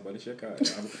asthma, but it's your car.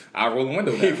 I roll the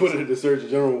window down. He put it in the Surgeon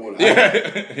General one.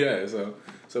 Yeah.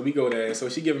 So we go there. So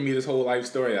she giving me this whole life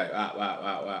story, like,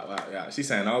 wow. She's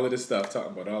saying all of this stuff,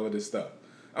 talking about all of this stuff.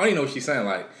 I don't even know what she's saying.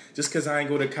 Like, just because I ain't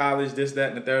go to college, this, that,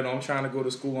 and the third, I'm trying to go to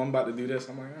school, I'm about to do this.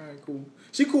 I'm like, all right, cool.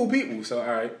 She cool people, so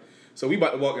all right. So we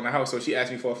about to walk in the house, so she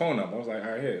asked me for a phone number. I was like,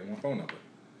 all right, here, my phone number.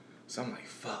 So I'm like,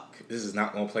 fuck, this is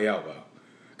not going to play out well.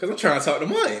 Because I'm trying to talk to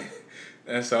Martin.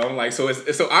 And so I'm like, so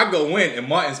I go in, and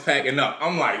Martin's packing up.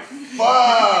 I'm like,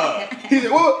 fuck. He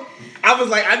said, what? I was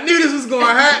like, I knew this was going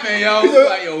to happen, yo. I was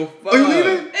like, yo, fuck. Are you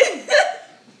leaving?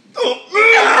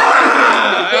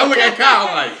 I look at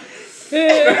Kyle like,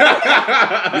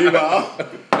 I'm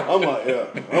like, yeah.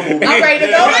 I'm ready to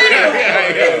go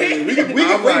anyway.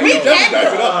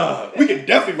 We can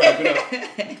definitely wrap it up.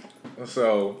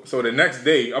 So the next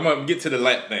day, I'm gonna get to the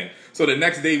lap thing. So the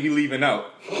next day we leaving out.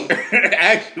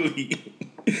 Actually.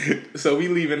 So we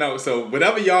leaving out. So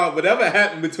whatever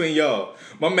happened between y'all,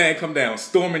 my man come down,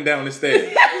 storming down the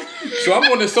stairs. So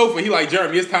I'm on the sofa. He like,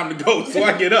 Jeremy, it's time to go. So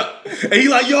I get up, and he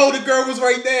like, yo, the girl was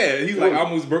right there. He's like, I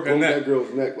almost broke her neck. That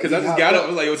girl's neck. Because I just got up. I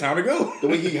was like, yo, time to go. The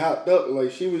way he hopped up,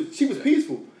 like she was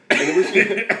peaceful. And the way she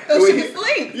was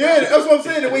asleep. Yeah, that's what I'm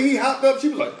saying. The way he hopped up, she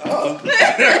was like, oh.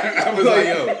 I was like,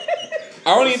 yo.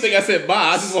 I don't even think I said bye.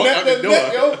 I just walked out the door.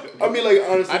 Yo. I mean, like,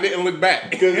 honestly, I didn't look back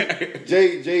because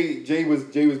Jay was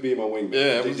being my wingman.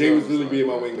 Yeah, Jay was literally being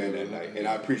my wingman that night, and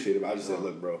I appreciate it. But I just said,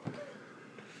 look, bro.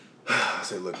 I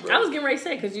was getting ready to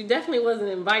say, because you definitely wasn't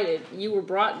invited. You were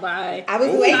brought by. I was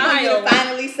waiting for you to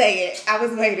finally say it. I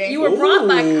was waiting. You were brought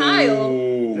by Kyle.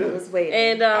 I was waiting.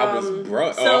 And I was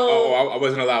brought. So I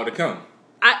wasn't allowed to come.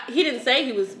 He didn't say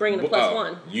he was bringing the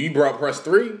 +1. You brought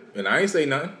 +3, and I ain't say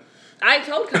nothing. I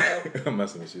told Kyle. I'm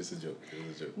messing with you. It's a joke.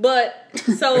 But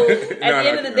so at the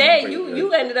end of the day,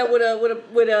 you ended up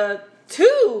with a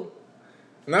 2.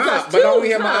 Nah, but I only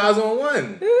had my eyes on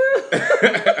 1.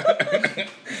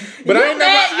 But you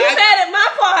mad at my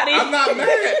party. I'm not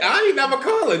mad. I ain't never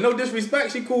call her. No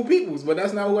disrespect. She cool peoples, but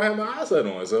that's not who I had my eyes set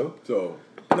on. So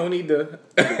no need to.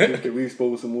 Can we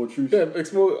expose some more truth? Yeah,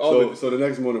 expose all. So the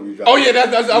next morning we drive. Oh yeah,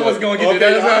 that's I was going to get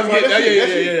that. That's what I was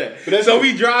getting. Yeah. So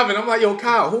we driving. I'm like, yo,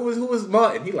 Kyle, who was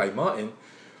Martin? He like, Martin.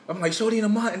 I'm like, Shorty in a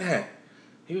Martin hat.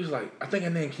 He was like, I think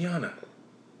her name Kiana.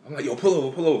 I'm like, yo,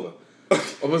 pull over.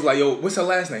 I was like, yo, what's her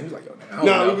last name? He was like, yo, I don't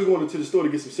know. We going to the store to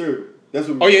get some cereal. That's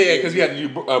what. Because we had to do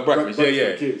breakfast.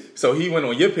 Yeah. So he went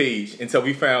on your page until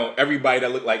we found everybody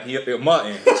that looked like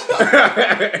Martin.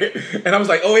 And I was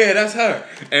like, oh yeah, that's her.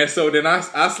 And so then I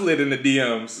slid in the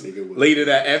DMs later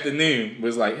that afternoon.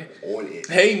 Was like,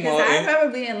 hey Martin. I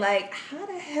remember being like, how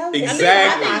the hell?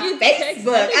 Exactly. I think you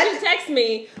text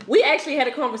me. We actually had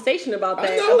a conversation about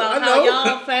that. About how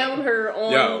y'all found her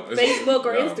on Facebook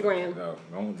or Instagram.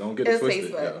 No, don't get it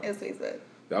twisted. It was Facebook.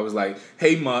 I was like,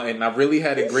 "Hey, Martin, I really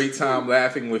had a great time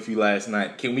laughing with you last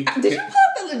night. Can we?" Did you pull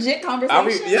up the legit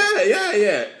conversation?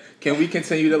 Yeah. Can we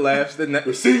continue to laugh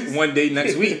one day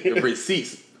next week? The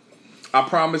receipts. I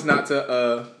promised not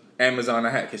to Amazon a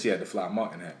hat because she had the Fly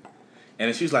Martin hat.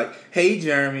 And she was like, "Hey,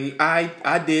 Jeremy, I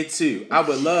did too. I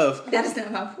would love." That is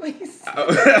not my voice.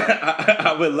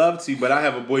 I would love to, but I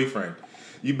have a boyfriend.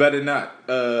 You better not.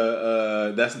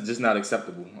 That's just not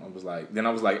acceptable. I was like,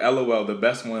 LOL. The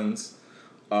best ones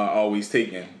are always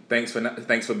taken. Thanks for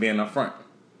being upfront.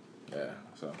 Yeah.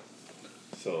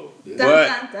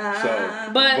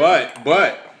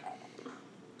 But.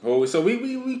 Oh, so we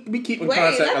keep in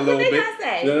contact a little bit.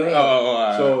 No. All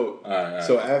right.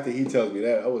 So after he tells me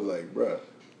that, I was like, bruh.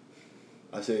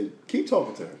 I said, keep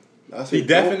talking to her. I said, he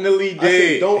definitely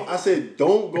did. I said,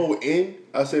 don't go in.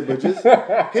 I said, but just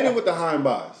hit it with the high and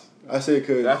buys. I said,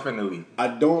 because definitely.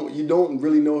 You don't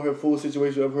really know her full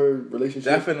situation of her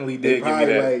relationship. Definitely did give me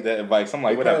that advice. I'm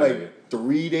like, whatever. Like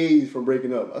 3 days from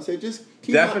breaking up. I said, just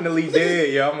keep. Definitely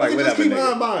did. Yeah, I'm like, whatever. Just keep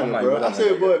high and buying her, bro. I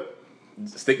said, but.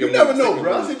 You never know,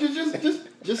 bro. I said,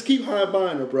 just keep high and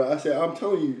buying her, bro. I said, I'm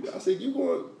telling you. I said, you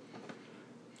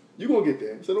gonna get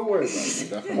there. So don't worry about it.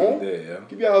 Definitely did, yeah.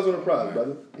 Keep your eyes on the prize,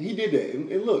 brother. He did that,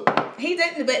 and look. He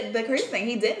didn't, but the crazy thing,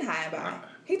 he didn't high and buy.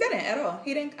 He didn't at all.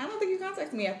 He didn't. I don't think you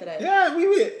contacted me after that. Yeah, we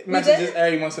would messages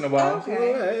every once in a while.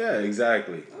 Okay. Yeah,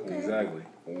 exactly. Okay. Exactly.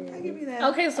 I give you that.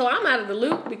 Okay, so I'm out of the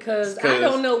loop because I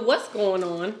don't know what's going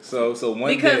on. So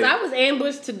one because day, I was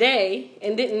ambushed today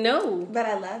and didn't know. But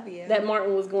I love you. That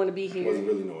Martin was going to be here. It wasn't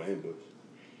really no ambush.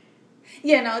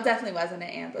 Yeah, no, it definitely wasn't an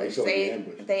ambush.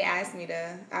 They asked me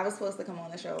to. I was supposed to come on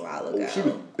the show a while ago. She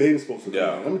was been supposed to.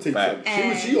 Yeah, let me tell you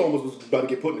something. She almost was about to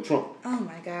get put in the trunk. Oh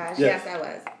my gosh! Yes, I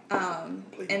was.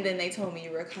 And then they told me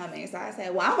you were coming, so I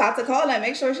said, "Well, I'm about to call her and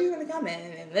make sure she's gonna come in."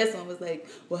 And then this one was like,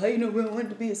 "Well, how you know we wanted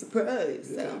to be a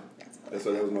surprise?" Yeah.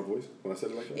 So that was my voice when I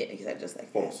said it like that. Yeah, you said just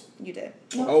like false. That. You did.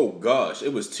 Oh gosh,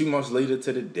 it was 2 months later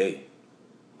to the day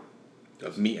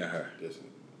of meeting her. Yes.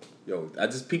 Yo, I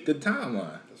just peeped the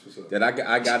timeline. That's what's up. That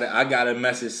I got a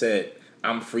message said,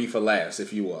 "I'm free for laughs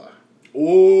if you are."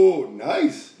 Oh,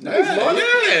 nice, money.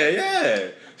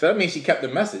 Yeah. So that means she kept the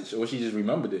message, or she just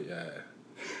remembered it. Yeah.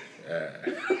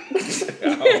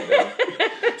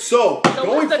 So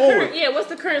going forward, what's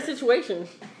the current situation?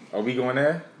 Are we going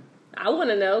there? I want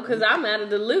to know because I'm out of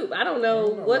the loop. I don't know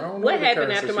what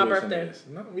happened after my birthday. So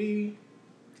nothing.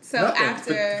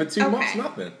 After for 2 months,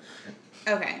 nothing.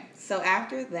 Okay. So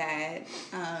after that,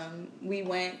 we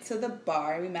went to the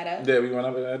bar. We met up. Yeah, we went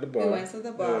up at the bar. We went to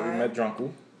the bar. Yeah, we met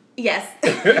Drunkle. Yes.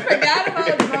 You forgot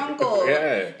about Drunkle.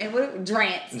 Yeah. And what?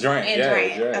 Drant. Drant.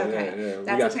 Okay. Yeah.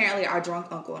 That's apparently our drunk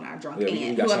uncle and our drunk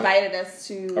aunt who invited us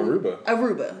to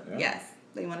Aruba. Yeah. Yes.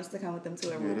 They want us to come with them to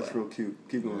Aruba. Yeah, that's real cute.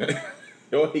 Keep going.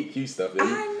 Y'all hate cute stuff, baby.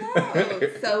 I know.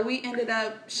 So we ended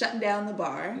up shutting down the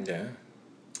bar. Yeah.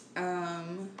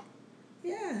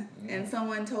 Yeah. And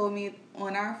someone told me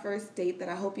on our first date that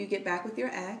I hope you get back with your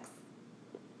ex.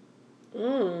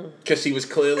 Because she was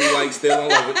clearly like still in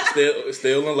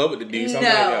love with the dude. So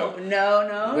No.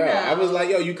 I was like,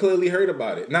 yo, you clearly heard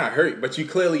about it. Not hurt, but you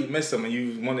clearly missed him and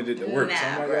you wanted it to work. So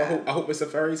I'm like, yo, I hope it's a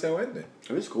fairy tale ending.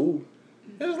 It's cool.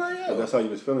 It was like, yo. That's how you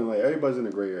was feeling. Like everybody's in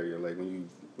the gray area. Like when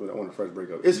on the first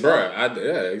breakup, it's fine.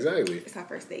 Exactly. It's our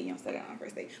first date. You don't still got on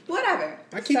first date. Whatever.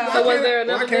 Was there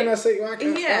another date? Why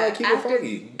can't I keep it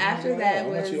funky? After that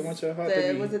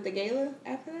was it the gala?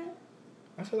 After that,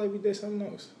 I feel like we did something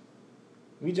else.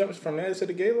 We jumped from there to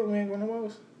the gala. We ain't going nowhere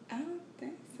else. I don't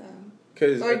think so.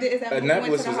 Because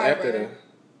Annapolis was after the.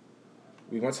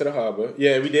 We went to the harbor.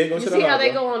 Yeah, we did go to the harbor. You see how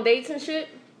they go on dates and shit?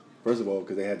 First of all,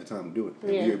 because they had the time to do it.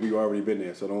 Yeah. We already been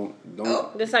there, so don't.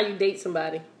 Oh, that's how you date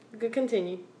somebody. Good,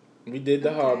 continue. We did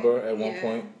the harbor at one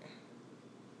point.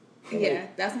 Yeah,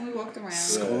 that's when we walked around.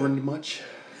 Scorned much?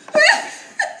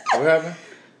 What happened?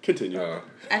 Continue.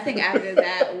 I think after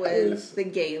that was the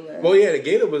gala. Well, yeah, the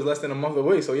gala was less than a month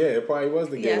away, so yeah, it probably was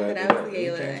the gala. Yeah, that was the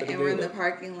gala, and we're in the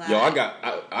parking lot. Yo,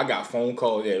 I got phone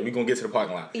calls. Yeah, we gonna get to the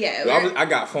parking lot. Yeah, I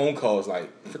got phone calls like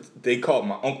they called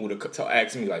my uncle to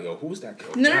ask me like, yo, who's that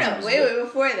girl? No, wait,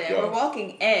 before that, we're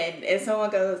walking in, and someone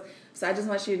goes, "So I just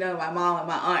want you to know my mom and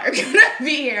my aunt are gonna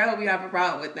be here. I hope you don't have a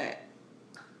problem with that."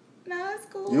 No, it's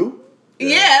cool. You?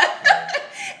 Yeah.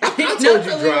 I told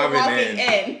you driving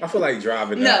in. I feel like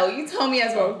driving in. No, you told me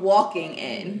as we're walking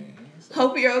in.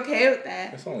 Hope you're okay with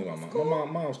that. That's only my mom. Cool. My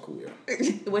mom's cool, yeah.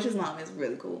 Which is mom is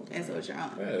really cool, and so is your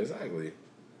aunt. Yeah, exactly.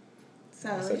 So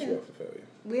I set you up for failure.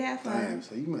 We had fun. Damn,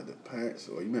 so you met the parents,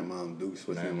 or you met Mom Dukes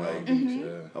within like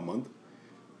a month?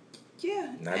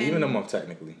 Yeah. Not even a month,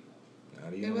 technically.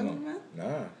 Not even a month.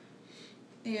 Nah.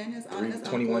 Yeah, and his aunt,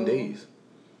 21 days.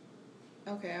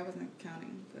 Okay, I wasn't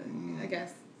counting, but I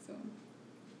guess so.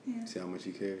 Yeah. See how much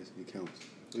he cares? He counts.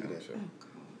 Look at that.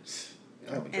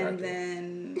 Oh gosh. And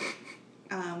then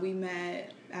we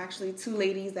met actually 2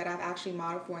 ladies that I've actually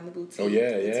modeled for in the boutique. Oh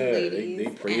yeah, the 2 ladies. They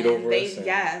prayed over us.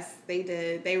 Yes, they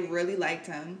did. They really liked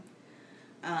him.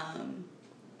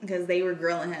 Because they were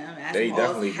grilling him, asking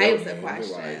all types of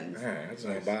questions. Like, I just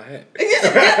want to buy a hat.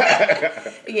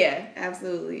 Yeah,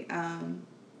 absolutely.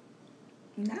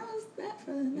 That was that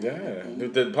for the night. Yeah,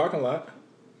 the parking lot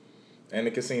and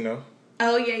the casino.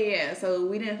 Oh yeah. So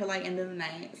we didn't feel like ending the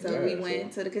night, so we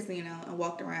went to the casino and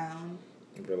walked around.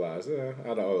 Realized,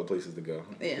 out of all the places to go.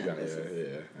 Yeah. All right. This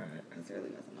really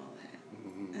wasn't all that.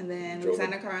 Mm-hmm. And then we Drove sat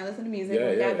in the car and listened to music. Yeah,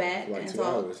 we got back like and 2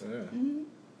 talked. hours. Yeah.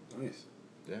 Mm-hmm. Nice.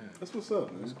 Yeah. That's what's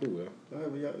up, man. That's cool,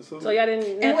 yo. So y'all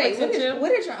didn't And Netflix wait, and chill? what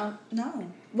did your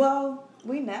no? Well,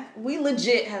 we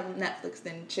legit have Netflix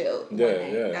and chilled.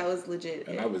 Yeah. That was legit.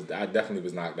 And I definitely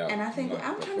was knocked out. And I think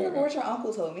I'm trying to remember what your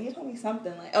uncle told me. He told me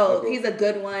something like, he's a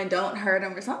good one, don't hurt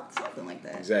him, or something like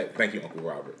that. Exactly. Thank you, Uncle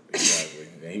Robert. Exactly.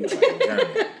 And he was like,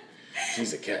 German.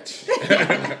 She's a catch.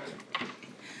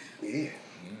 Yeah.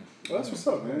 Well, that's what's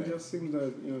up, man. It just seems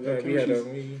that We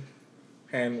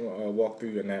had a walk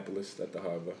through Annapolis at the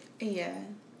harbor. Yeah,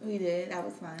 we did. That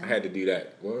was fun. I had to do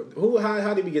that. Well,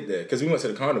 how did we get there? Because we went to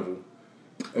the carnival.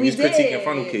 And we was did. critiquing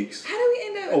funnel cakes. How did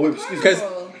we end up? Wait, excuse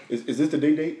me. Is this the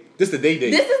day date? This is the day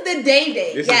date. This is the day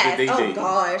date. This yes. is the day date. Oh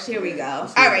gosh, here we go.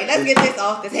 All right, let's get this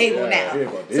off the table now.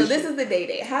 So this is the day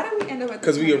date. How did we end up at?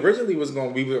 Because we originally were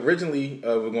going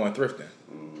thrifting.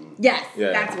 Yes,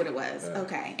 Yeah. that's what it was. Yeah.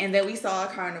 Okay, and then we saw a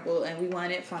carnival and we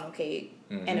wanted funnel cake,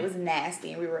 and it was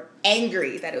nasty, and we were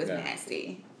angry that it was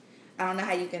nasty. I don't know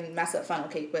how you can mess up funnel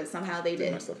cake, but somehow they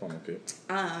did. Messed up funnel cake.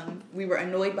 We were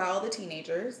annoyed by all the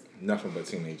teenagers. Nothing but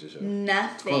teenagers. Yo.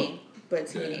 Nothing but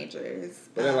teenagers.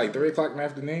 But at like 3:00 in the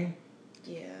afternoon.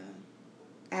 Yeah,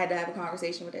 I had to have a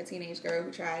conversation with that teenage girl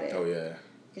who tried it. Oh yeah.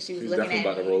 Because she was looking definitely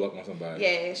about to roll up on somebody.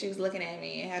 Yeah, she was looking at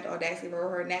me and had the audacity to roll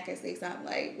her neck and say something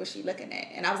like, "What's she looking at?"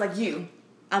 And I was like, "You,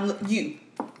 you."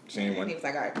 Same one. And he was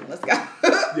like, "All right, let's go."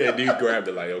 Yeah, dude grabbed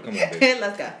it like, "Yo, come on, baby."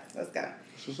 Let's go.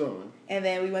 What's up, man? And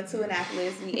then we went to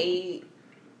Annapolis. We ate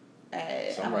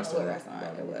at Some I don't know restaurant. what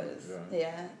restaurant it was. Yeah.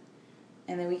 Yeah.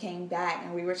 And then we came back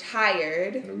and we were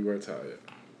tired. No, we were tired.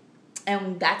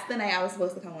 And that's the night I was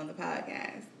supposed to come on the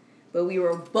podcast. But we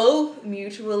were both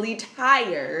mutually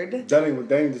tired. That ain't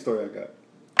the story I got.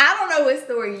 I don't know what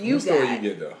story you got. What story you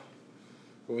get though?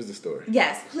 What was the story?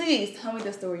 Yes, please tell me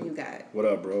the story you got. What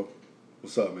up, bro?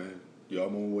 What's up, man? Yo,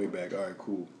 I'm on my way back. All right,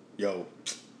 cool. Yo,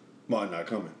 Martin not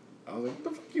coming. I was like, what the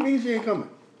fuck you mean she ain't coming?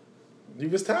 You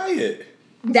was tired.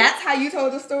 That's how you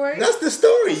told the story? That's the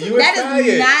story. You was tired. That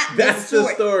is not That's the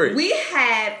story. We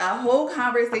had a whole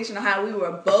conversation on how we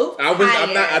were both tired.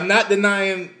 I'm not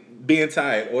denying being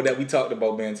tired or that we talked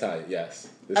about being tired. Yes.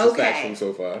 This is factual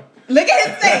so far. Look at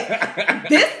his face.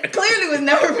 This clearly was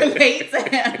never relayed to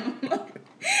him.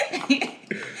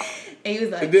 And he was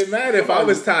like, it didn't matter if I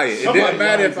was tired. It didn't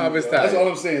matter if I was tired. That's all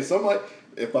I'm saying.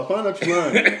 If I find out you're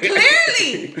lying.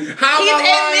 Clearly. How he's am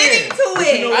I admitting to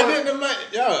it. You know I didn't admit.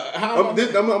 Yo, I'm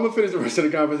going to finish the rest of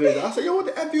the conversation. I said, yo, what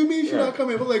the F you mean she not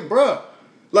coming? But like, bruh,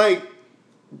 like,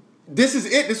 this is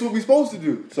it. This is what we supposed to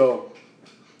do. So,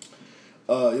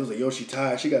 it was like, yo, she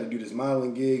tired. She got to do this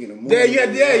modeling gig in the morning. You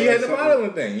had the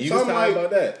modeling thing. You was tired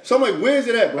about that. So I'm like, where's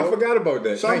it at, bro? I forgot about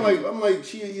that. So I'm like,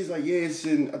 he's like, yeah, it's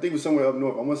in, I think it was somewhere up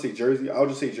north. I want to say Jersey. I'll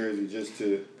just say Jersey just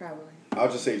to. Probably.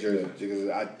 I'll just say Jersey because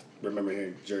I remember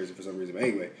hearing Jersey for some reason. But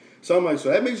anyway, so I'm like, so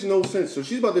that makes no sense. So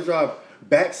she's about to drive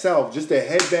back south just to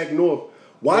head back north.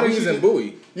 Why did she in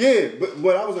Bowie? Yeah,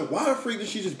 but I was like, why the freak did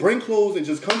she just bring clothes and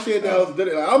just come stay at the house?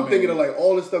 Like, I'm thinking of like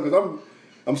all this stuff because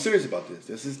I'm serious about this.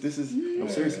 This is I'm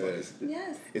serious about this.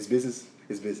 Yes. It's business.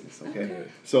 It's business. Okay.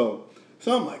 So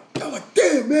I'm like,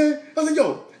 damn, man. I was like,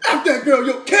 yo, F that girl,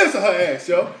 yo, cancel her ass,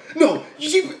 yo. No,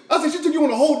 I said she took you on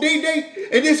a whole day date,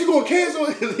 and then she gonna cancel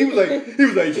it. He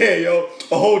was like, yeah, yo,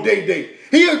 a whole day date.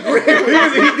 He agreed. He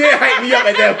did hype me up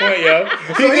at that point, yo.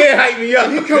 He did hype me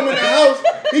up. He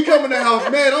come in the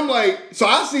house, man. I'm like, so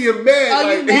I see him mad. Oh,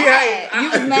 like, you mad? You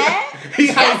was mad?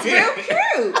 That's hyped real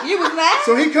cute. You was mad?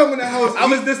 So he come in the house. I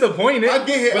was disappointed. I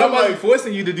get here. But I'm like not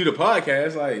forcing you to do the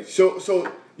podcast. Like,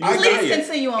 so. Please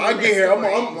continue on. I get here.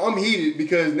 I'm heated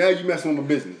because now you messing with my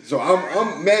business. So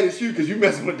I'm mad at you because you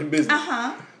messing with the business.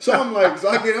 So I'm like,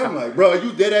 I'm like, bro,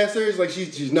 you dead ass serious? Like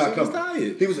she's not coming.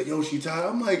 Tired. He was like, yo, she tired.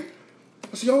 I'm like,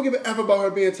 so you don't give a F about her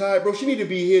being tired, bro. She need to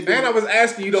be here. And I was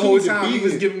asking you the whole time. He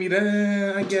was giving me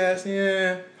the, I guess,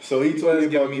 yeah. So he told me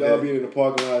about y'all being in the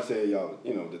parking lot. I said, y'all,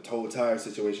 the tow tire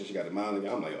situation. She got a mile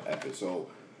again. I'm like, yo, F it. So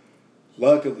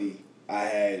luckily, I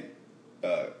had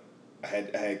I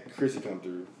had Chrissy come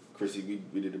through. Chrissy,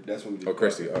 we did. That's when we did. Oh,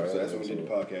 Chrissy. So that's when we did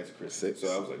the podcast with Chrissy.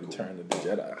 So I was like, cool. Return of the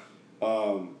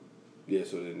Jedi. Yeah,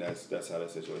 so then that's how that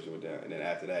situation went down. And then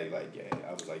after that,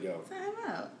 I was like, yo. Time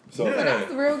out. So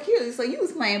that's real cute. So you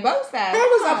was playing both sides. How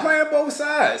was I playing both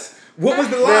sides? What was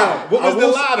the lie? What was the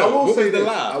lie though? What was the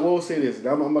lie? I will say this.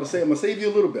 I'm gonna save you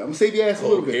a little bit. I'm gonna save your ass a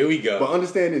little bit. Here we go. But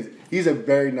understand this. He's a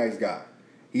very nice guy.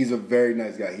 He's a very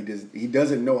nice guy. He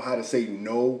doesn't know how to say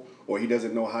no, or he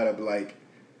doesn't know how to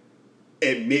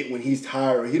admit when he's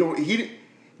tired.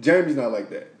 Jeremy's not like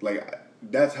that.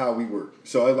 That's how we work.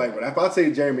 So I was like, if I say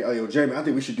to Jeremy, oh, yo, Jeremy, I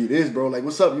think we should do this, bro. Like,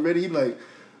 what's up? You ready? He'd be like,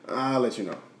 I'll let you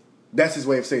know. That's his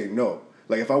way of saying no.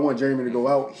 Like, if I want Jeremy to go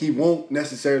out, he won't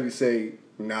necessarily say,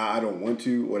 nah, I don't want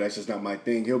to, or that's just not my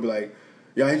thing. He'll be like,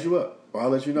 yeah, I'll hit you up, or I'll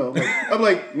let you know. I'm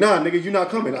like, nah, nigga, you're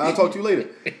not coming. I'll talk to you later.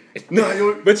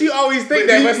 Nah, but you always think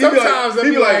that, but sometimes I'll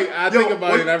be like, I think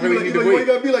about it, and I really need to wait. Why you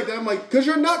gotta be like that? I'm like, because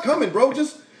you're not coming, bro.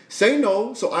 Just say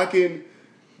no so I can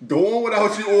go on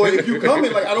without you, or if you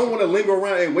coming, I don't want to linger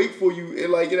around and wait for you. And you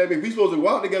know what I mean? We supposed to go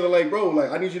out together, bro,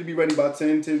 I need you to be ready by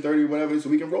 10:30, whatever, so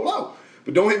we can roll out.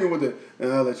 But don't hit me with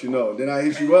I'll let you know. Then I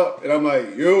hit you up, and I'm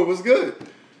like, yo, what's good?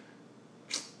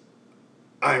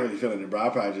 I ain't really feeling it, bro. I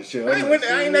probably just chill. I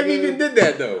ain't never even did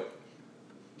that, though.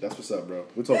 That's what's up, bro.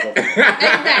 We'll talk about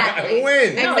Exactly.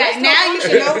 When? Exactly. Now you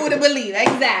should know who to believe.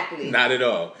 Exactly. Not at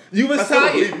all. You were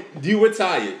tired. You were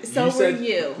tired. So you were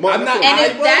you. I'm not.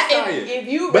 And tired. if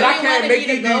you but really I can't wanted make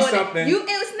me you to go, do something.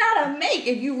 It's not a make.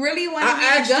 If you really wanted me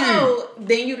asked to go,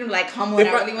 then you'd be like, come on,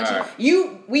 I really want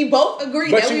you. We both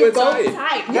agreed that we were both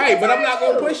tired. Right, but I'm not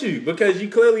gonna push you because you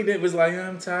clearly was like,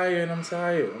 I'm tired. I'm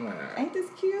tired. I'm like, ain't this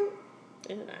cute?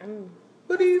 Yeah,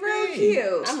 what do you real mean?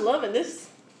 Cute. I'm loving this.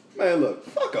 Man, look,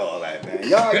 fuck all that, man.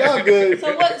 Y'all good.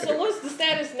 So what's the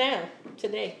status now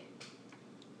today?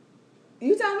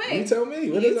 You tell me. You tell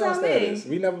me. What is our status?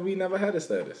 We never had a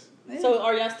status. Yeah. So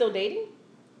are y'all still dating?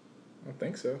 I don't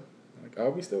think so. Are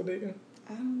we still dating?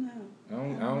 I don't know. I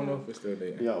don't know if we're still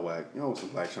dating. Y'all whack. Y'all want some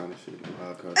Black China shit.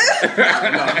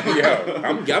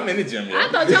 Yo, I'm in the gym, yo. I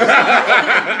thought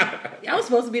y'all was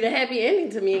supposed to be the happy ending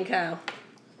to me and Kyle.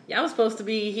 Y'all was supposed to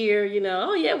be here,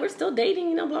 oh yeah, we're still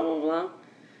dating, blah, blah, blah.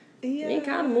 Yeah. Me and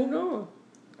Kyle moved on.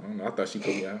 I don't know. I thought she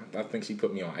put me on. I think she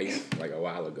put me on ice a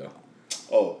while ago.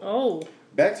 Oh.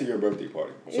 Back to your birthday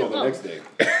party. So the next day,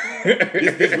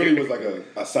 this really was like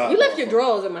a side. You left your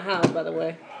drawers in my house, by the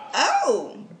way.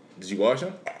 Oh. Did you wash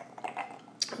them?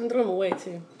 I threw them away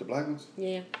too. The black ones?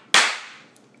 Yeah.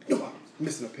 Yo, I'm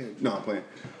missing a pen. No, I'm playing.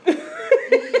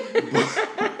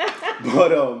 But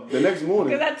the next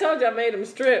morning, because I told you I made him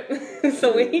strip,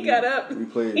 so when he got up,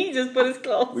 he just put his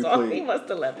clothes on. He must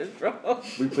have left his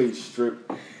drawers. We played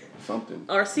strip something.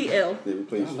 RCL. Yeah, we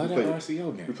played. I love that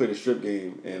RCL game. We played a strip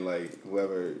game, and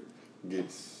whoever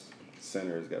gets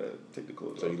center has got to take the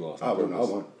clothes off. So you lost. I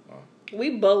won. Oh.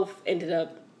 We both ended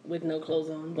up with no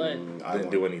clothes on, but I didn't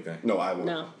do anything. No, I won.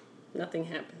 No, nothing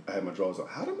happened. I had my drawers on.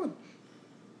 How did my?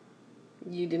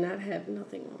 You did not have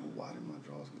nothing on. Why did my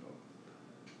drawers get off?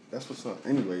 That's what's up.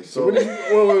 Anyway, so what did you,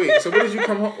 wait. So what did you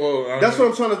come home? Well, that's what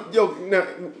I'm trying to.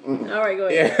 All right, go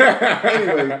ahead. Yeah.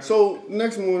 Anyway, so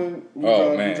next morning we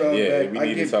drive back. We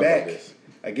need to talk about this.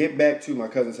 I get back to my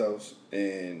cousin's house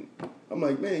and I'm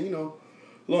like, man,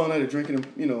 long night of drinking,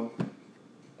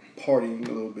 partying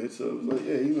a little bit. So it was like,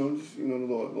 yeah, just the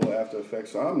little after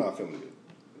effects. So I'm not feeling good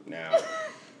now.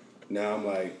 Now I'm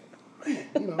like,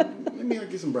 man, maybe I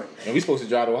get some breakfast. And we supposed to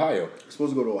drive to Ohio. We're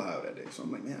supposed to go to Ohio that day. So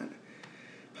I'm like, man,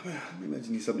 maybe I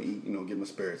just need something to eat, get my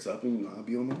spirits up, and I'll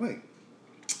be on my way.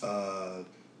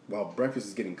 While breakfast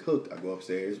is getting cooked, I go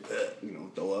upstairs,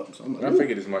 throw up. So I'm like, I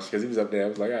figured as much because he was up there. I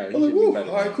was like, all right,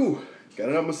 all right, cool. Got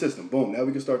it out of my system. Boom. Now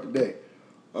we can start the day.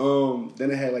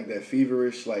 Then I had that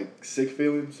feverish, sick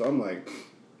feeling. So I'm like,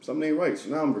 something ain't right.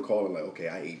 So now I'm recalling, okay,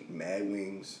 I ate mad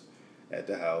wings at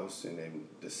the house, and then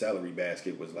the celery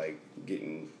basket was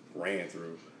getting ran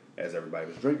through as everybody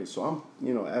was drinking. So I'm,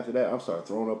 after that, I started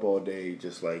throwing up all day,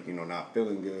 just not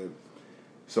feeling good.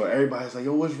 So everybody's like,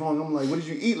 yo, what's wrong? I'm like, what did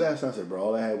you eat last night? I said, bro,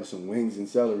 all I had was some wings and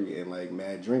celery and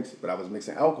mad drinks. But I was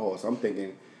mixing alcohol. So I'm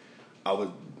thinking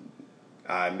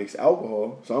I mixed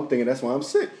alcohol. So I'm thinking that's why I'm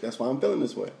sick. That's why I'm feeling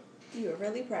this way. You were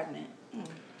really pregnant.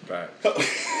 Right.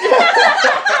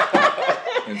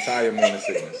 Entire morning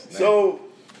sickness.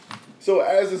 So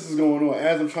as this is going on,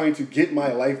 as I'm trying to get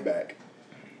my life back,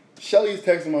 Shelly's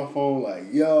texting my phone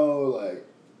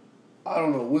I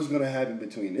don't know what's going to happen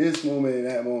between this moment and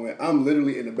that moment. I'm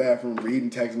literally in the bathroom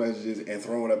reading text messages and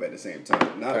throwing up at the same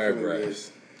time. Not feeling good.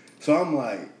 So I'm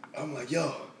like,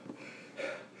 yo,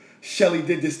 Shelly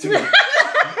did this to me.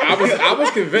 I I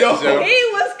was convinced, yo. He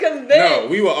was convinced. No,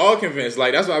 we were all convinced.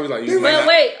 Like, that's why I was like, But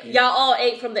wait, y'all all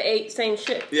ate from the same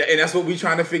shit. Yeah, and that's what we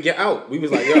trying to figure out. We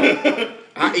was like, yo,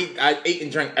 I ate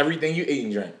and drank everything you ate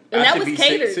and drank. And that was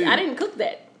catered. I didn't cook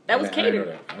that. That was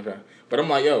catered. Okay. But I'm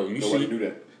like, yo, you should do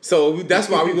that. So that's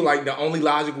why we were like, the only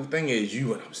logical thing is you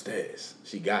went upstairs.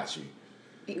 She got you.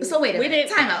 So wait a minute.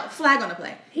 Time out. Flag on the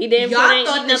play. He didn't. Y'all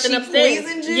thought that she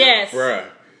poisoned you? Yes. Bruh.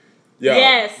 Yo,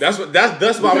 yes.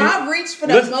 That's why y'all reached for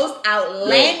the most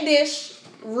outlandish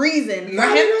reason for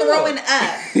him throwing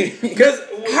up. Because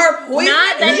her poison.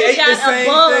 Not that he got a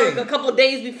bug a couple of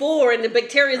days before and the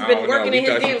bacteria's been working in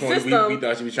his damn system. We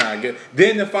thought she was trying to get.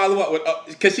 Then to follow up with,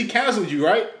 because she canceled you,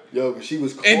 right? Yo, but she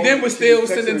was calling, and then was still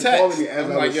sending texts. I'm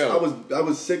like, yo, I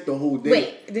was sick the whole day.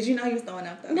 Wait, did you know he was throwing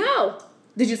up though? No.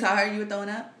 Did you tell her you were throwing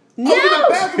up? No. I was in the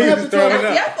bathroom after throwing up.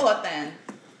 That's your fault then.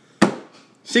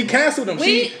 She canceled him.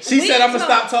 She said, I'm going to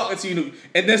stop talking to you.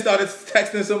 And then started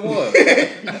texting some more.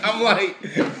 I'm like,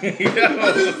 that's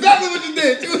exactly what she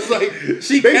did. She was like,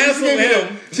 she canceled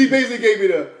him. She basically gave me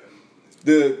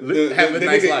the have a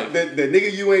nice nigga, life. The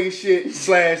nigga you ain't shit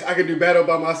 / I can do battle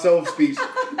by myself speech.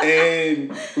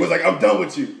 And was like, I'm done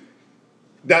with you. ...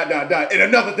 And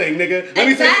another thing, nigga. Let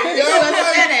me say,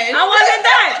 I wasn't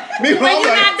done. When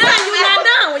you're not done, you're not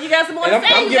done. When you got some more to say,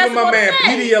 I'm giving my man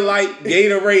Pedialyte,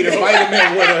 Gatorade, and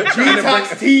vitamin water.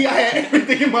 Detox tea. I had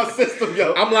everything in my system,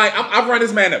 yo. I'm like, I run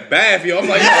this man a bath, yo. I'm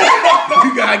like,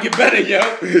 you gotta get better, yo.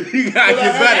 You gotta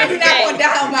get better. That's not gonna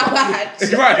down my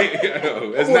watch. Right.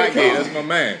 Yo, that's not gay. That's my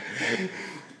man.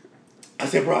 I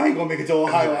said, bro, I ain't gonna make it to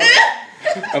Ohio.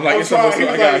 I'm like, it's almost like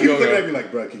I gotta he was go. looking at me like,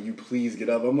 bro, can you please get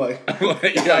up? I'm like,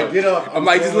 yo, get up. I'm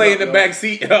like, just lay in the back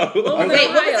seat, yo. Wait, what was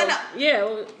that? Yeah,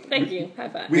 well, thank you. High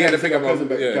five. We had to pick up my cousin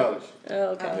back to college. Oh,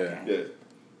 okay. Yeah.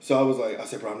 So I was like, I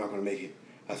said, bro, I'm not gonna make it.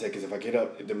 I said, because if I get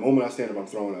up, the moment I stand up, I'm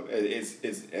throwing up. And I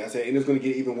said, and it's gonna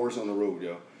get even worse on the road,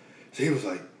 yo. So he was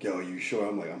like, yo, are you sure?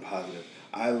 I'm like, I'm positive.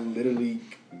 I literally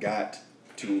got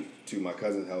to my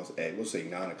cousin's house at, we'll say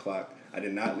 9 o'clock. I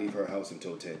did not leave her house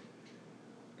until 10.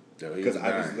 Because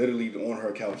I was literally on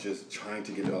her couch just trying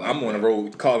to get the life. I'm on the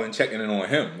road calling, checking in on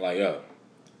him, like, yo.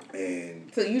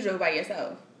 And so you drove by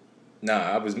yourself?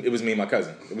 Nah, it was me and my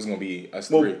cousin. It was gonna be us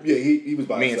well, three. Yeah, he was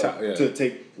by me himself and to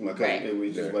take my cousin. Right. It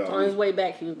was just On his way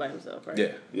back, he was by himself, right?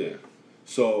 Yeah. Yeah.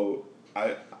 So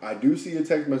I do see the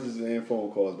text messages and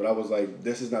phone calls, but I was like,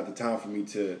 this is not the time for me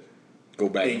to go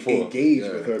back and forth, engage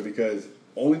with her, because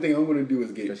only thing I'm gonna do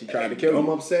is get. She tried to kill I'm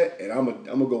me. upset, and I'm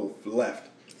gonna go left.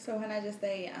 So when I just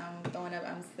say I'm throwing up,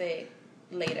 I'm sick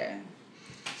later.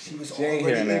 She was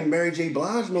already in Mary J.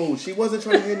 Blige mode. She wasn't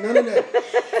trying to hear none of that.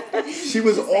 She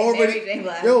was already,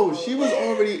 she was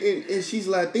already in, and she's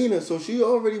Latina, so she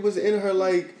already was in her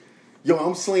like, yo,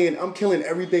 I'm killing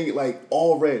everything, like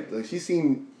all red. Like she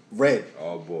seemed red.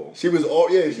 All bull. She was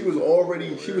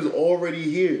already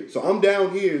here. So I'm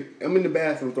down here. I'm in the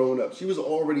bathroom throwing up. She was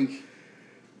already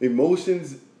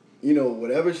emotions,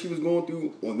 whatever she was going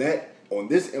through on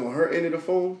her end of the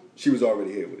phone, she was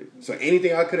already here with it. So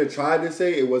anything I could have tried to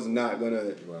say, it wasn't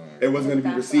gonna be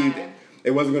received.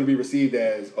 It wasn't gonna be received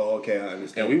as, oh, okay, I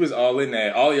understand. And we was all in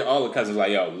there. All the cousins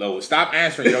like, yo, Lois, stop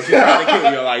answering, yo. She trying to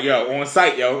kill you. Like, yo, on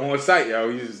site, yo.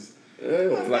 You just,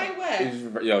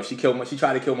 yo, she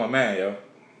tried to kill my man, yo.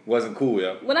 Wasn't cool,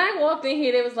 yo. When I walked in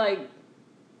here, they was like,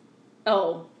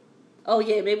 oh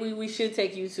yeah, maybe we should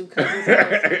take you to cousin's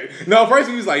house. No, first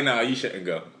he was like, nah, you shouldn't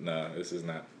go. Nah, this is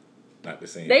not the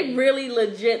same. They really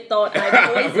legit thought I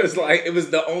poisoned. It was like, it was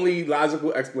the only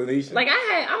logical explanation. Like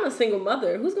I'm a single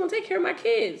mother. Who's gonna take care of my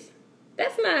kids?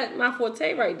 That's not my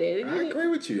forte right there. I agree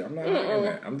with you. I'm not saying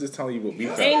that. I'm just telling you what we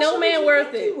felt. Ain't no man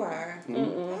worth it.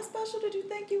 How special did you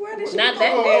think you were? Did not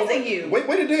that poison you?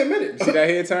 Wait a damn minute. See that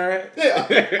head turn? Yeah,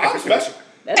 I'm special.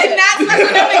 And not special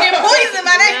enough to get poisoned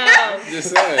by that. No. Just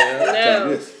saying.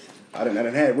 No. I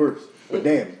done had worse. But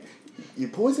damn. You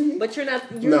poisoned me? But you're the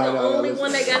only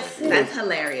one that got sick. That's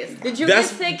hilarious. Did you get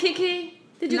sick, Kiki?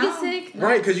 Did you get sick?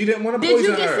 Right, because you didn't want to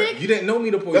poison her. Did you get sick? You didn't know me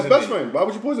to poison That's best friend. Why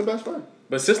would you poison best friend?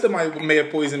 But sister may have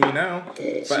poisoned me now.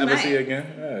 If I ever see her again.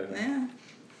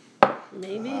 Yeah.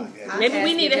 Maybe. Maybe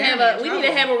we need to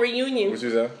have a reunion. What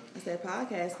you say? I said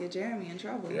podcast get Jeremy in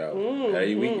trouble. Yo,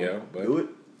 every week, yo. But do it.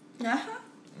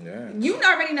 Yeah. You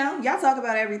already know. Y'all talk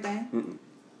about everything.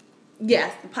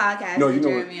 Yes, the podcast get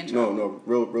Jeremy in trouble. No,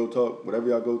 real talk. Whatever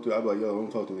y'all go through, I'll be like, yo,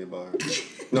 don't talk to me about her.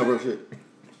 No, real shit.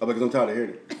 I'm like, 'cause I'm tired of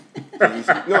hearing it.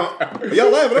 No,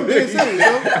 y'all laughing. I'm dead serious,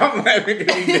 yo. I'm laughing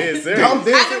because you dead serious. I'm dead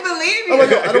serious. I can believe you. I'm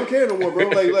like, yo, I don't care no more, bro.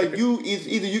 Like you,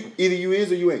 either you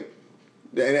is or you ain't.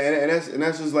 And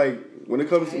that's just like when it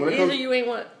comes. Either you ain't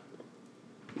what?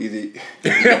 Either you get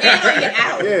or you're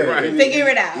out. Yeah, right. Figure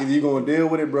it out. Either you're gonna deal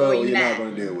with it, bro, or you're not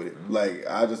gonna deal Mm-hmm. with it. Like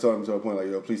I just told him to a point, like,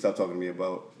 yo, please stop talking to me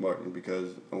about Martin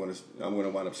because I'm gonna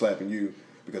wind up slapping you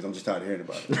because I'm just tired of hearing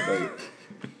about it. Like,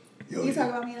 yo, You talk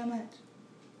about me that much.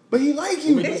 but he like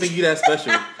you. We don't think you that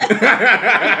special. That's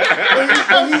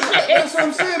what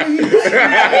I'm saying. But he like you.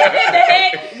 What the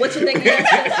heck? What you think?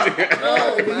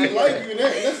 Oh, but he like you, and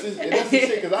that's the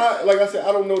shit. Because I said,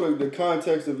 I don't know the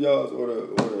context of y'all's or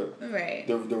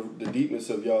the deepness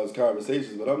of y'all's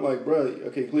conversations. But I'm like, bro,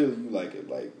 okay, clearly you like it.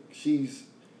 Like she's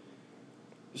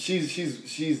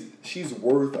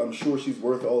worth. I'm sure she's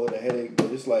worth all of the headache.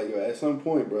 But it's like at some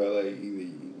point, bro, like either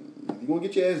you gonna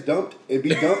get your ass dumped and be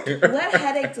dumped. What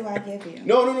headache do I give you?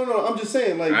 No. I'm just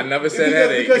saying, like I never said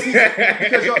headache.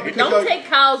 Because Don't take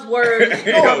Kyle's words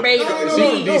verbatim. She's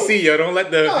from DC, yo. Don't let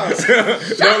the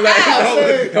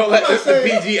don't let the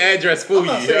PG address fool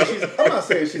you. I'm not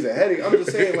saying she's a headache. I'm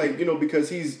just saying, like, because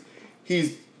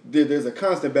there's a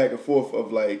constant back and forth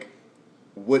of like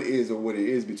what is or what it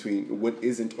is between what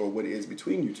isn't or what is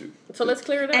between you two. So let's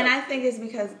clear it up. And I think it's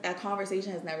because a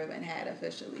conversation has never been had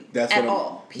officially That's at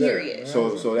all. Period. Yeah.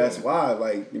 So that's why,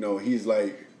 like, he's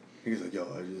like, yo,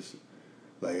 I just.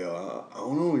 Like, yo, I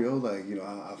don't know, yo. Like,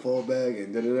 I fall back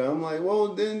and da-da-da. I'm like,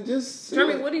 well, then just... Tell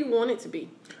me, what do you want it to be?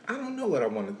 I don't know what I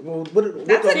want it. Well,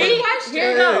 That's a good question.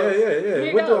 Here you go.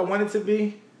 Yeah. What do I want it to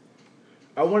be?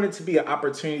 I want it to be an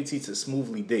opportunity to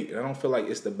smoothly date. And I don't feel like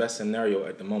it's the best scenario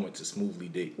at the moment to smoothly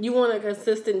date. You want a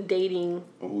consistent dating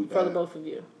for the both of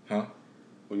you. Huh?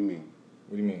 What do you mean?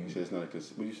 What do you mean? It's not what'd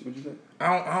you say?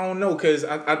 I don't know, because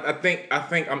I think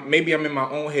maybe I'm in my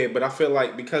own head, but I feel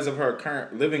like because of her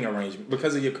current living arrangement,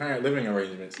 because of your current living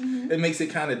arrangements, it makes it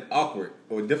kind of awkward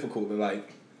or difficult to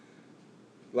like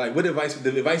what advice? The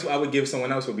advice I would give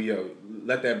someone else would be, yo,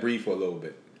 let that breathe for a little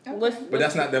bit. Okay. But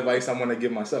that's not the advice I want to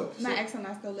give myself. My ex and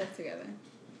I still live together.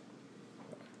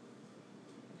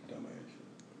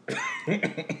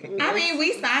 I mean,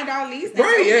 we signed our lease.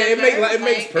 Right? Yeah, it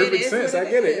makes perfect sense. I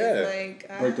get it.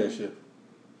 Yeah. Break that shit.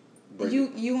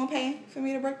 You gonna pay for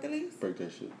me to break the lease? Break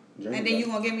that shit. Jeremy and then you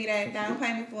gonna give me that down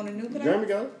payment for the new place? Jeremy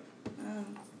got it.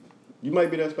 You might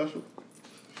be that special.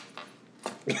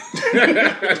 Yo,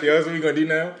 that's what we gonna do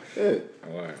now? Yeah.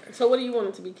 All right. So what do you want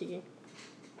it to be, Kiki?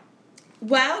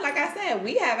 Well, like I said,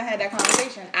 we haven't had that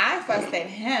conversation. I fussed at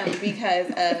him because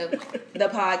of the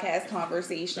podcast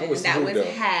conversation that was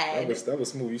had. That was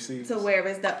smooth. You see? To where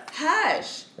it's the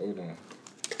hush. Hold on.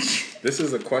 This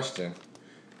is a question.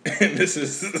 This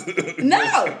is no.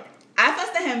 I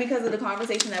fussed at him because of the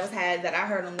conversation that was had that I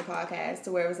heard on the podcast,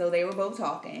 to where it was though they were both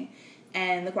talking,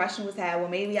 and the question was had, well,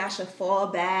 maybe I should fall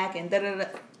back and da-da-da.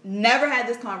 Never had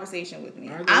this conversation with me.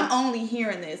 I'm only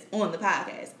hearing this on the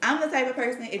podcast. I'm the type of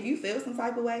person, if you feel some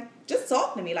type of way, just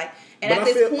talk to me. Like, and at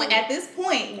this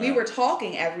point, we were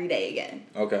talking every day again.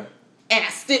 Okay. And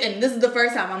and this is the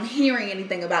first time I'm hearing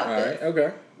anything about this. All right.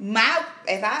 Okay.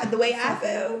 The way I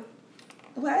feel.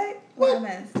 What a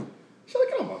mess. Should I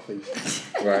get on my face?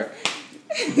 Right.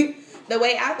 The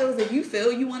way I feel is, if you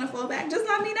feel you want to fall back, just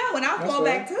let me know, and I'll fall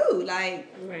back too. Like,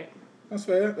 right. That's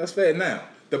fair. That's fair. Now,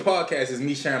 the podcast is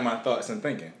me sharing my thoughts and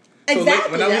thinking. Exactly.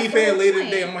 So when I leave here later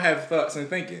today, I'm gonna have thoughts and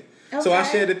thinking. Okay. So I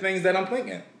share the things that I'm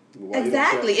thinking.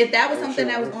 Exactly. If that was something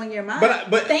that was on your mind,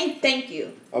 but thank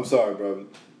you. I'm sorry, bro.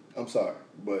 I'm sorry,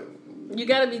 but you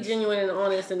got to be genuine and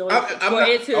honest in order for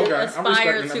it to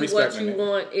aspire to what you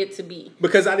want it to be.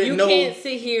 Because I didn't know. You can't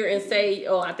sit here and say,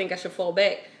 "Oh, I think I should fall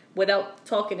back," without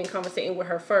talking and conversating with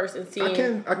her first and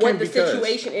seeing what the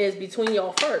situation is between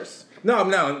y'all first.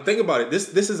 No. Think about it.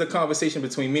 This is a conversation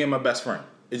between me and my best friend.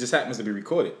 It just happens to be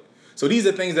recorded. So these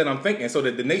are things that I'm thinking. So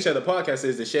the nature of the podcast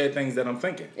is to share things that I'm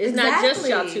thinking. It's not just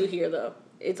y'all two here, though.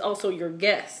 It's also your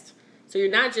guest. So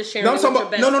you're not just sharing with your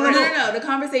best friend. No. The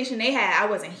conversation they had, I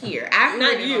wasn't here. I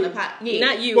heard it on the podcast.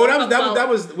 Not you. Well, that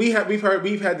was we've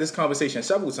had this conversation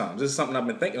several times. This is something I've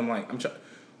been thinking. I'm like,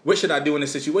 what should I do in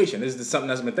this situation? This is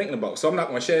something I've been thinking about. So I'm not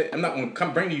going to share. I'm not going to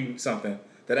come bring you something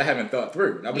that I haven't thought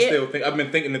through. I've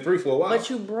been thinking it through for a while. But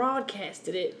you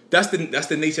broadcasted it. That's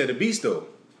the nature of the beast, though.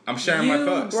 I'm sharing my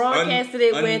thoughts. You broadcasted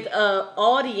it with an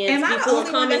audience. Am I the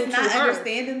only one that's not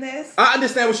understanding this? I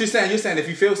understand what you're saying. You're saying if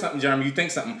you feel something, Jeremy, you think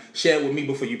something, share it with me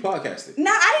before you podcast it.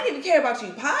 No, I didn't even care about you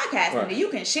podcasting it. You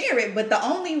can share it, but the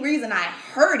only reason I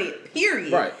heard it,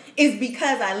 period, is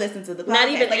because I listened to the podcast. Not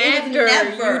even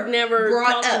after you never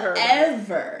brought up her.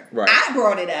 Ever. Right. I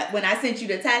brought it up when I sent you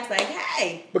the text like,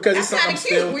 hey, because that's it's kind of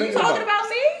cute. Were you talking about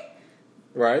me?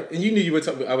 Right. And you knew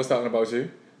I was talking about you.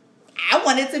 I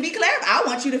wanted to be clear. I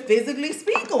want you to physically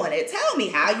speak on it. Tell me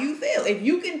how you feel. If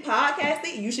you can podcast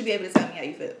it, you should be able to tell me how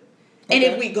you feel. And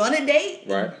if we're gonna date,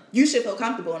 right, you should feel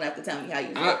comfortable enough to tell me how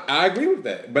you feel. I agree with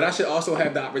that, but I should also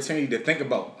have the opportunity to think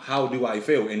about how do I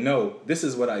feel and know this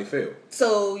is what I feel.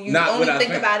 So you only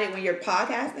think about it when you're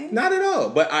podcasting? Not at all,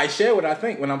 but I share what I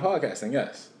think when I'm podcasting.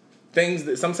 Yes, things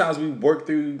that sometimes we work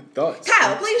through thoughts.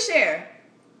 Kyle, please share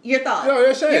your thoughts.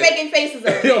 Yo, you're making faces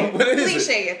over there. Please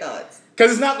share your thoughts.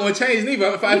 Because it's not going to change neither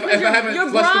if I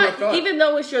haven't flushed through a thought. Even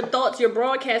though it's your thoughts, you're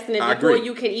broadcasting it before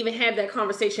you can even have that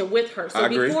conversation with her. So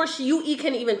before you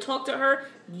can even talk to her,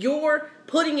 you're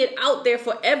putting it out there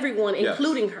for everyone,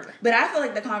 including her. But I feel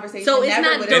like the conversation so it's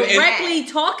not directly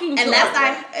talking to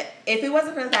her. If it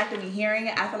wasn't for the fact of me hearing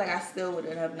it, I feel like I still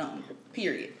wouldn't have known.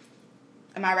 Period.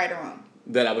 Am I right or wrong?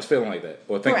 That I was feeling like that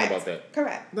or thinking about that.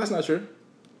 Correct. That's not true.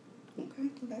 Okay,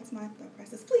 well, that's my thought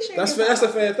process. Please share that's a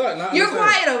fair thought. No, you're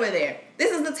quiet over there.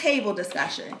 This is the table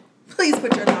discussion. Please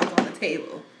put your thoughts on the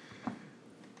table.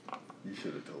 You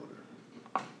should have told her.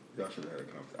 Y'all should have had a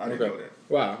conversation. I didn't know that.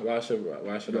 Why should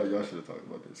y'all should have talked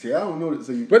about this. See, I don't know that.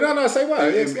 So but no, say why.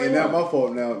 And not my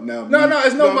fault. Now. No,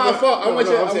 it's not my fault. I'm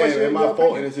saying my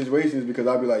fault in the situation is because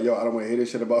I'd be like, yo, I don't want to hear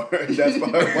this shit about her. That's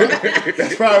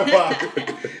probably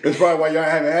why y'all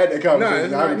haven't had that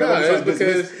conversation. It's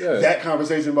because that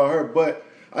conversation about her. But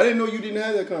I didn't know you didn't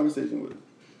have that conversation with her.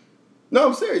 No,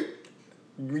 I'm serious.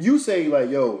 You say like,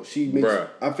 yo, she makes.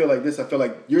 I feel like this. I feel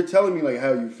like you're telling me like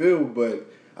how you feel, but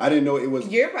I didn't know it was.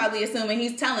 You're probably assuming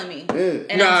he's telling me. Yeah.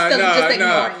 And I'm still just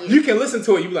ignoring you. You can listen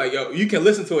to it. You be like, yo, you can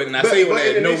listen to it, and I say on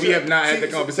that. No, we have not had the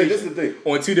conversation. This is the thing.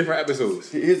 On 2 different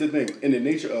episodes. Here's the thing. In the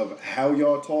nature of how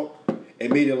y'all talk,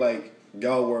 it made it like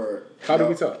y'all were. How do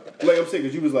we talk? Like I'm saying,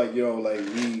 because you was like, you know, like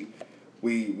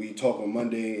we talk on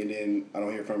Monday, and then I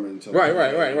don't hear from her until.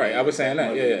 Right. I was saying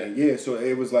that. Yeah. So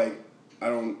it was like I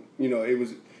don't, you know, it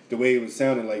was the way it was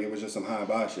sounding like it was just some high and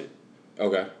by shit.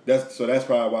 Okay. That's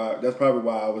probably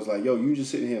why I was like, yo, you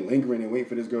just sitting here lingering and waiting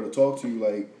for this girl to talk to you.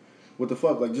 Like, what the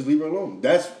fuck? Like, just leave her alone.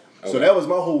 So that was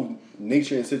my whole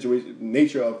nature of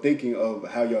thinking of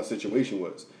how y'all situation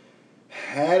was.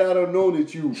 Had I don't know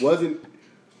that you wasn't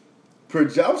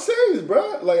I'm serious,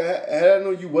 bro. Like, had I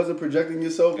known you wasn't projecting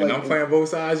yourself. And like, I'm playing both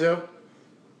sides, yo.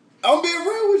 I'm being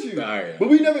real with you. Right. But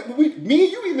me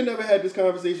and you even never had this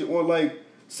conversation on like,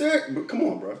 but come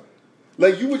on, bro.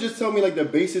 Like, you would just tell me, like, the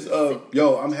basis of,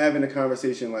 yo, I'm having a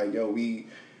conversation, like, yo,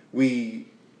 I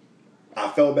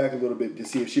fell back a little bit to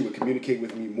see if she would communicate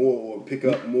with me more or pick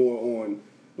up more on,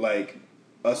 like,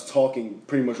 us talking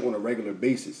pretty much on a regular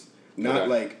basis. Not,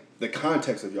 like, the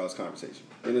context of y'all's conversation.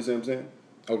 You understand what I'm saying?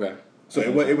 Okay. So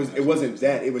it wasn't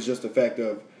that. It was just the fact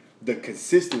of the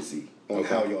consistency on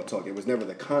how y'all talk. It was never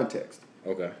the context.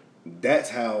 Okay. That's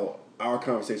how our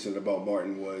conversation about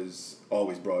Martin was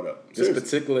always brought up. This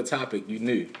particular topic you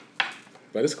knew,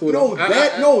 but it's cool.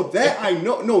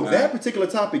 That particular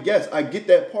topic. Yes, I get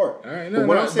that part. All right,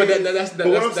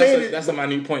 that's a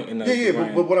minute point in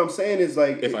the But what I'm saying is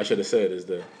like, if I should have said is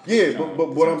the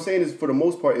but what I'm saying is for the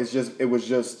most part it was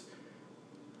just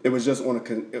on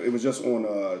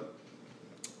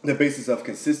the basis of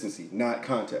consistency, not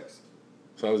context.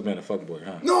 So I was being a fuckboy,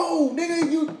 huh? No,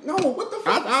 nigga, what the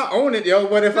fuck? I own it, yo.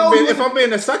 But if I'm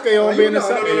being a sucker, yo, I'm being a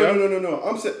sucker, yo. No.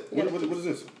 I'm saying, what is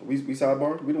this? We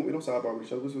sidebar? We don't sidebar with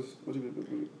each other.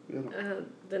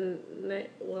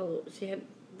 She had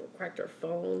cracked her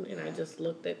phone, and I just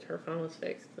looked at her phone was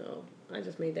fixed, so I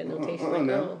just made that notation. You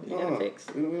got it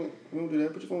fixed. We don't do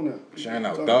that. Put your phone down. Shining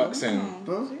out thoughts and.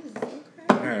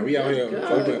 Man, we out here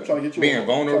being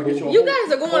vulnerable. You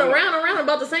guys are going around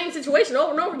about the same situation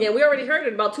over and over again. We already heard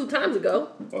it about 2 times ago.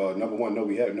 Number one, no,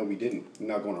 we haven't. No, we didn't. We're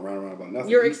not going around about nothing.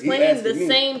 You're explaining the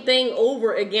same thing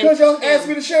over again. Because y'all asked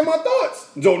me to share my thoughts.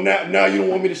 So now you don't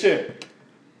want me to share.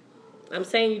 I'm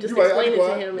saying you just explained it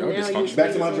to him, and now you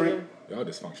back to my drink. Y'all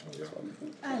dysfunctional, yo.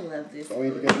 I love this. So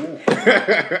when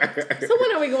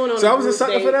are we going on? So I was a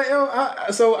sucker for that, yo.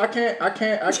 So I can't.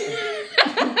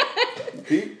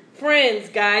 Pete? Friends,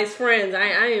 guys, friends. I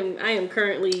am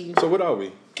currently. So what are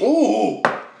we? Ooh.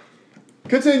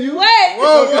 Continue. What?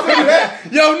 Whoa, continue that.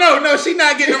 Yo, no, she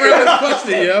not getting around this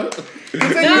question, yo.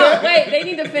 Wait, they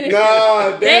need to finish.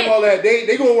 Nah, damn all that.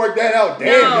 They gonna work that out.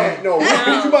 Damn. No.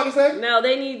 What you about to say? No,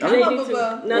 they need to. What was you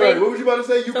about to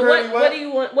say? You so what do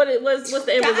you want? What's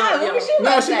the end result?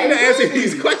 No, she need to answer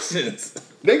these questions.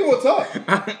 They gonna talk.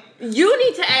 You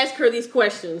need to ask her these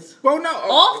questions. Well, no,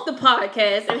 off the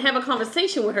podcast and have a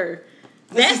conversation with her.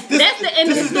 That's the end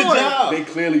of the story. They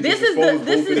clearly this is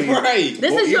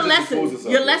your lesson.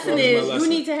 Your lesson is lesson. You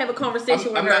need to have a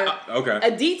conversation with her.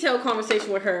 A detailed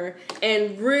conversation with her,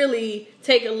 and really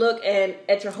take a look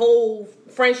at your whole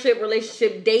friendship,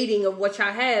 relationship, dating of what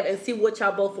y'all have, and see what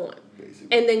y'all both want,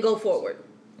 and then go forward.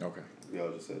 Okay.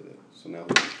 Y'all just said that. So now.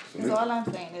 So all I'm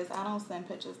saying is I don't send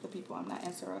pictures to people I'm not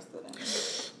interested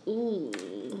in.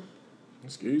 Ooh.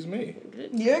 Excuse me.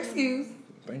 Your excuse.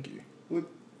 Thank you.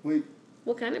 Wait.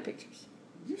 What kind of pictures?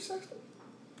 You sexting?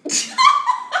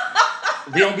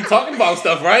 We don't be talking about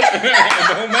stuff, right?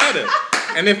 It don't matter.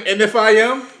 And if I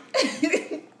am.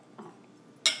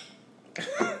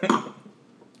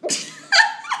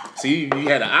 See, you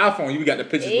had an iPhone. You got the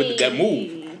pictures with that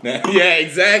move. Yeah,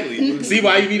 exactly. See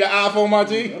why you need an iPhone, my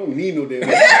G? I don't need no damn.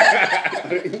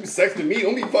 You sexting me?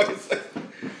 Don't be fucking sexting.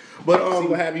 But see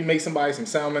what happened? You make somebody some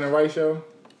salmon and rice, yo.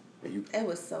 It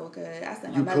was so good. I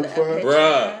sent my You mother cook for her? a picture.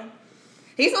 Bruh.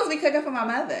 He's supposed to be cooking for my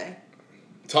mother.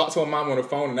 Talk to her mom on the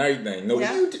phone and everything. No,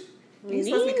 Yeah. He's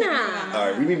supposed to be cooking for my mother. all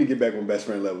right, we need to get back on best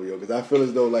friend level, yo, because I feel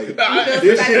as though like You feel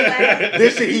this special?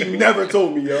 this shit he never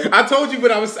told me, yo. I told you, but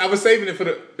I was saving it for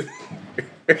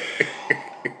the.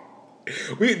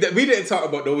 We didn't talk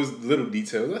about those little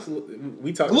details.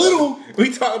 We talked Little? We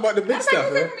talked about the big I stuff.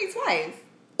 thought you cooked for me twice.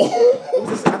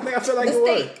 I think I feel like The it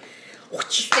was.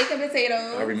 steak. Steak and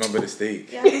potatoes. I remember the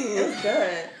steak. Yeah, it was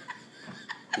good.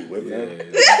 He whipped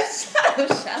that.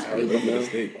 Shut I up. remember the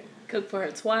steak. Cook for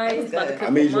her twice. That was About to good. cook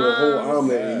I made for you a whole moms.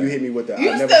 omelet and you hit me with the. You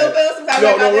I never still had- feel some type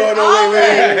No, of way about no,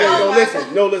 this wait.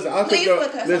 omelet. No, listen. I'll Please cook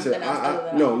cook her. her Listen, something else other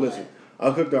than no, omelet. listen.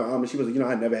 I'll cook her omelet. She was like,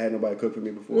 I never had nobody cook for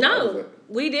me before. I was No, like,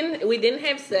 we didn't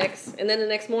have sex, and then the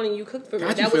next morning you cooked for me.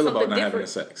 How'd you That feel was about something not having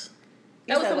different. sex?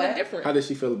 That was You said something what? different. How did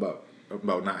she feel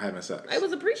about not having sex? It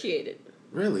was appreciated.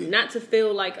 Really? Not to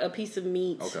feel like a piece of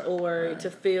meat Okay. or Alright.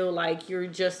 to feel like you're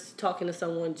just talking to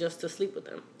someone just to sleep with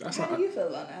them. That's How not. do you feel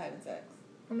about not having sex?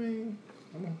 I mean,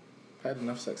 I've had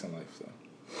enough sex in life, so.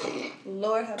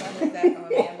 Lord, have I heard that from a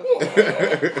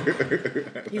man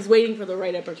before? He's waiting for the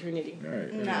right opportunity. All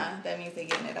right. Nah, that means they're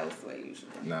getting it elsewhere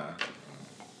usually. Nah.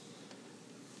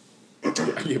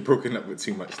 I get broken up with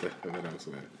too much stuff.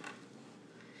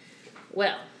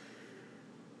 Well,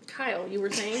 Kyle, you were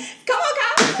saying? Come on,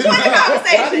 Kyle. Join the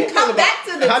conversation. Come back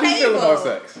to the table. How do you feel about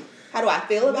sex? How do I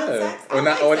feel about sex? I Or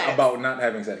not, like or sex. about not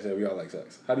having sex. Yeah, we all like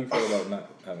sex. How do you feel about not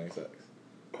having sex?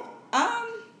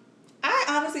 I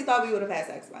honestly thought we would have had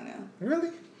sex by now.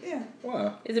 Really? Yeah.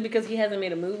 Wow. Is it because he hasn't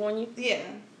made a move on you? Yeah.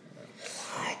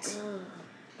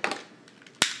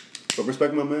 but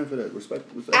respect my man for that. Respect.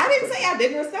 I didn't say I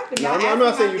didn't respect him. No, Y'all I'm not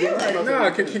asked me saying you my didn't. I'm feelings.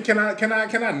 not No,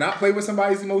 can I not play with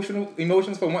somebody's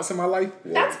emotions for once in my life?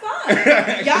 That's fine.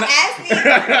 Y'all asked me.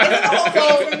 It's a whole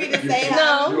goal for me to say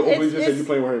how. No. You openly just said It's- you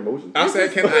playing with her emotions. I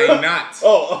said, can I not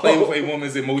Oh. play with a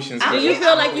woman's emotions? I Do for you mean,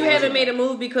 feel like you haven't made a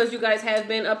move because you guys have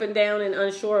been up and down and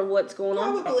unsure of what's going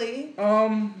on? Probably.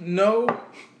 No,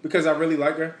 because I really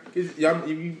like her.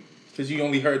 Because you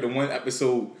only heard the one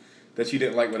episode that you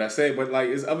didn't like what I said, but like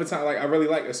it's other time like I really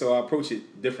like her, so I approach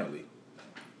it differently.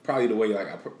 Probably the way like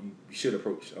you should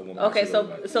approach a woman. Okay, that you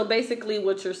really like. so basically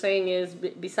what you're saying is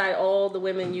beside all the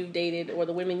women you've dated or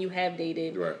the women you have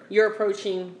dated, Right. you're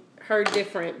approaching her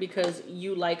different because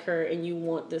you like her and you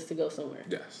want this to go somewhere.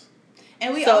 Yes.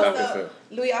 And we So- also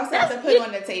have to put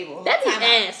on the table. That's Time an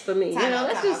out. ass for me. Time you know, out,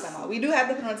 that's time just out, time out. We do have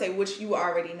to put on the table, which you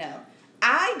already know.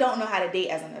 I don't know how to date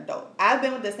as an adult. I've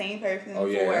been with the same person Oh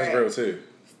yeah, for that's real too.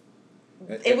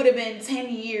 it would have been 10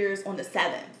 years on the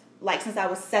 7th. Like since I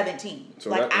was 17. So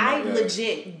like that- I yeah.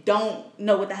 legit don't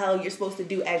know what the hell you're supposed to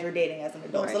do as you're dating as an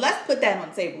adult. So Right. let's put that on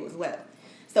the table as well.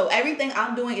 So everything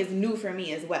I'm doing is new for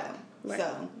me as well. Right.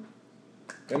 So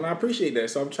And I appreciate that.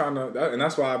 So I'm trying to, and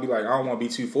that's why I'll be like, I don't want to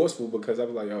be too forceful because I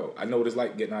was like, oh, I know what it's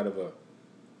like getting out of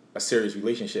a serious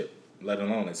relationship, let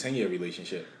alone a 10-year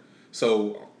relationship.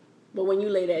 So but when you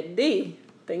lay that D,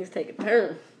 things take a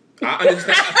turn. I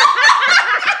understand.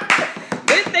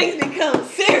 Then things become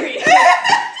serious.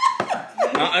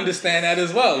 I understand that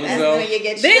as well. that's so when you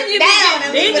get Then stripped you down get- and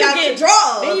then leave you without get- your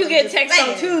drawers. Then you I'm get just text on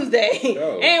saying. Tuesday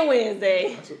Yo. and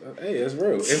Wednesday. hey, it's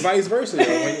real. And vice versa. Though.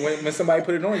 When somebody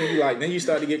put it on you, be like, then you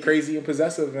start to get crazy and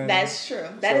possessive. And That's true.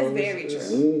 That is very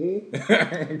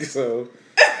true. So,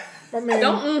 my man,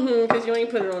 Don't because you ain't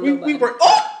put it on we nobody. work.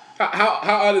 How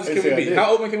honest can we They be? said I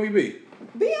How open can we be?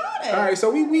 Be honest. All right, so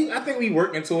we I think we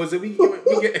working towards it. We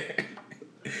get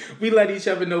we let each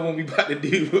other know when we about to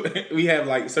do. We have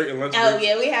like certain lunch Oh breaks.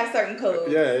 yeah, we have certain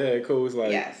codes. Yeah, cool. It's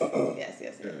like Yes.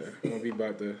 Yes. yeah, when we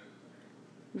about to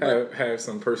have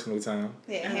some personal time.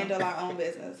 Yeah, handle our own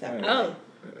business. separately. Oh,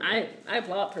 I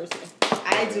applaud personally.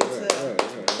 I do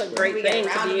too. It's a great We get thing a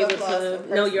to round be of able applause to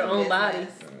for know your personal own body.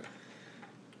 business.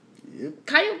 Yep.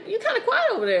 Kyle, you kind of quiet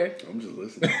over there. I'm just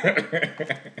listening.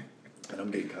 And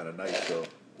I'm getting kind of nice, so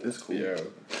it's cool. Yeah,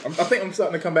 I think I'm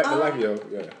starting to come back to life, yo.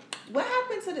 Yeah, What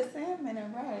happened to the salmon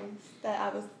and rice that I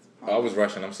was? I was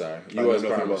rushing. I'm sorry. You You was know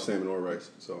nothing about promised. salmon or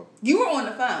rice, so You were on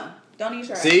the phone. Don't eat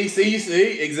your ass.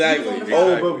 See, exactly.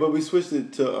 Oh, but we switched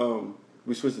it to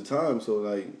the time, so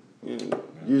like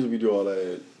usually we do all that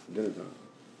at dinner time.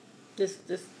 This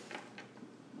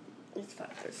it's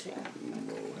 5:13.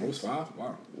 It was 5.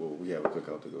 Wow. Well, we have a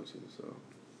cookout to go to, so.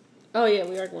 Oh yeah,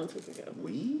 we are going to cookout.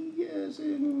 We as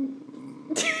in.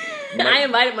 I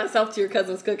invited myself to your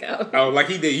cousin's cookout. Oh, like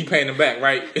he did. He paying him back,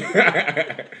 right? You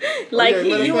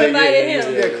invited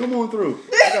him. Yeah, come on through.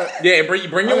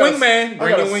 Bring your wingman.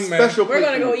 Bring your wingman. We're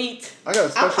gonna go eat. I got a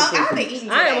special plate. I haven't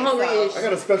eaten. I am hungry-ish. I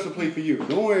got a special plate for you.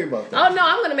 Don't worry about that. Oh no,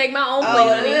 I'm gonna make my own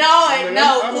plate. Oh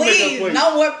no, please,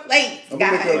 no more plates,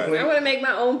 guys. I'm gonna make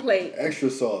my own plate. Extra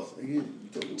sauce.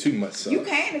 Too much sauce. You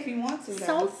can if you want to.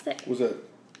 So sick. What's that?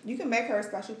 You can make her a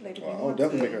special plate if you want to. I'll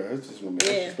definitely make her. It's just gonna be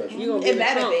extra special. You gonna it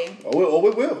better be. Oh,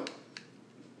 it will.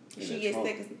 She gets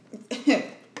sick.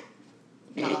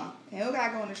 Nah, he don't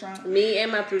gotta go in the trunk. Me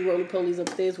and my 3 roly-polies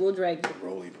upstairs. We'll drag you.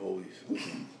 Roly-polies.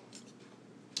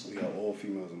 We got all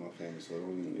females in my family, so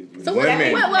So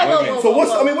women. So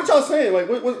what's? I mean, what y'all saying? Like,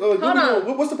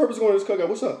 what's the purpose of going to this cookout?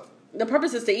 What's up? The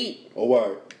purpose is to eat. Oh, all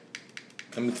right.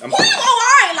 I'm Who you gonna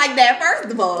lie like that?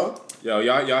 First of all. Yo,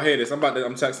 y'all hear this? I'm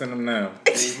texting them now.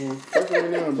 Text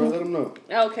them now, bro. Let them know.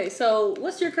 Okay, so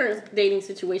what's your current dating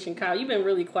situation, Kyle? You've been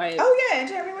really quiet. Oh yeah,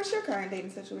 Jeremy, what's your current dating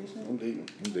situation? I'm dating.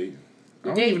 I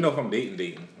don't even know if I'm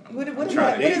dating. What is when you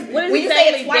say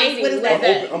it's twice, dating? what is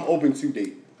that? I'm open to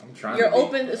date. I'm trying. You're to date.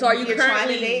 open. So are you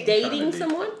currently dating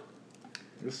someone?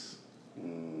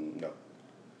 No.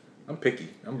 I'm picky.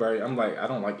 I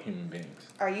don't like human beings.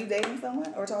 Are you dating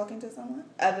someone or talking to someone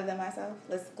other than myself?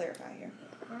 Let's clarify here.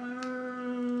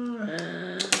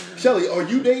 Shelly, are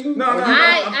you dating? No,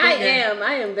 I am.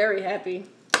 I am very happy.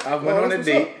 I went on a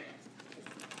date.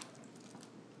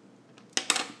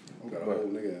 I got a whole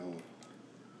nigga at home.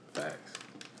 Facts.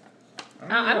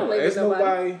 I don't live with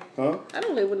nobody. Huh? I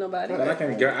don't live with nobody.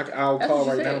 But I'll call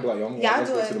right now and be like, yo, let's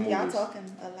go to the movies. Y'all talking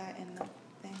a lot in the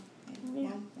thing.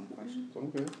 Yeah. One question.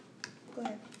 Okay. Go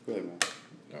ahead. Go ahead,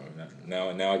 man.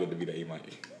 Now I get to be the A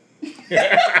mic.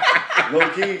 Low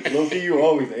key, you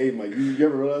always the A mic. You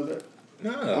ever realize that?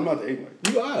 No. I'm not the A mic.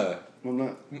 You are. I'm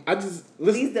not. I just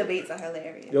listen. These debates are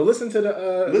hilarious. Yo, listen to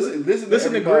the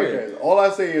listen to Greg. All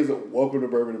I say is welcome to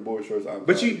Bourbon and Boy Shorts.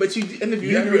 But you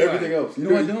interview you do everything else.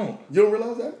 No, I don't. You don't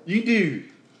realize that? You do.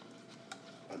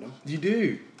 I know. You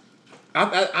do.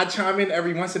 I chime in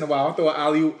every once in a while. I'll throw an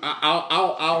alley.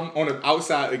 I'll on the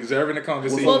outside observing the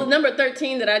conversation. Well, the number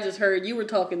 13 that I just heard, you were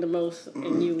talking the most,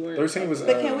 and you weren't. 13 was.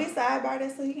 But can we sidebar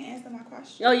this so he can answer my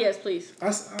question? Oh yes, please.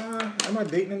 Am I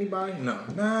dating anybody? No.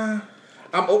 Nah.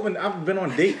 I'm open. I've been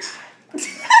on dates.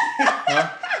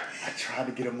 Huh? I tried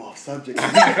to get him off subject. No.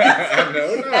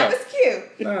 That was cute.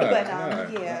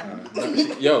 Yeah.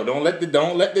 Yo, don't let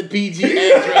the PG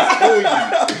address fool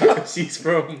you. She's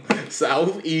from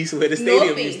Southeast, where the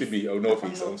stadium used to be. Oh,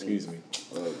 Northeast. Oh, excuse me.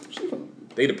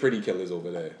 They the pretty killers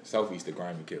over there. Southeast, the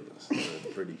grimy killers.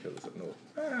 The pretty killers up north.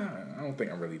 I don't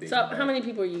think I'm really dating. So, how many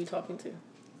people are you talking to?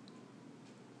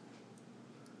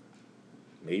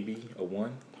 Maybe a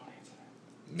 1.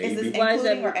 Maybe. Is this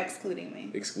including or excluding me?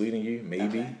 Excluding you?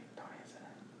 Maybe. Okay.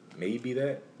 Maybe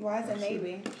that. Why is it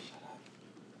maybe?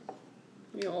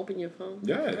 You gonna open your phone?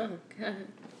 Yeah. Oh, God.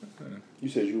 You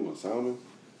said you want Salmon?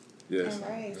 Yes. All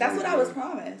right. That's what I was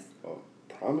promised. Oh,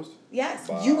 promised? Yes.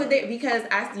 Bye. You were there because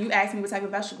you asked me what type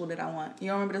of vegetable did I want. You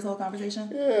don't remember this whole conversation?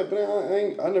 Yeah, but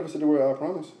I never said the word I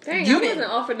promise. Dang, You I didn't.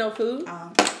 wasn't offered no food.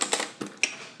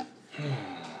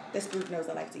 This group knows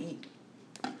I like to eat.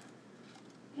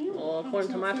 Well,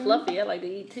 according to my Fluffy, I like to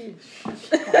eat too.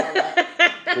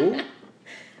 Who?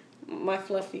 My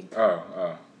Fluffy.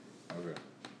 Oh. Okay.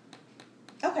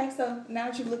 Okay, so now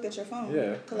that you've looked at your phone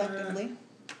collectively,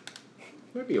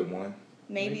 Maybe a 1.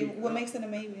 maybe what makes it a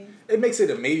maybe? It makes it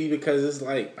a maybe because it's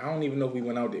like I don't even know if we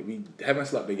went out there. We haven't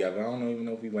slept together. I don't even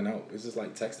know if we went out. It's just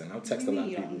like texting. I'll text a lot of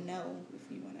people. You don't know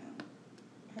if you went out.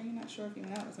 How are you not sure if you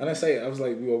went out? I didn't say it. I was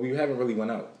like, well, we haven't really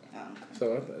went out. Oh, okay.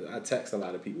 So I text a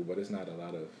lot of people, but it's not a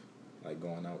lot of like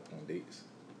going out on dates.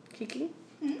 Kiki?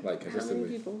 Like How many consistently.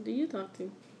 people do you talk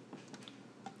to?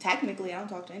 Technically, I don't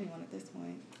talk to anyone at this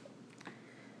point.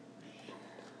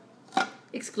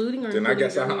 Excluding or Then I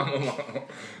guess including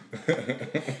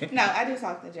No, I do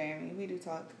talk to Jeremy. We do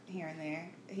talk here and there.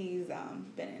 He's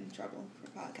been in trouble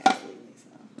for podcasts lately, so.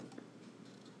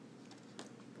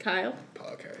 Kyle?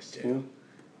 Podcast Yeah. jam.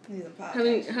 He's a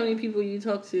podcast. How many people you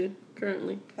talk to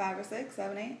currently? 5 or 6,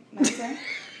 7, 8, 9, 10.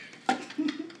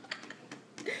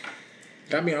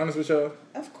 Gotta be honest with y'all.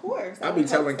 Of course. I be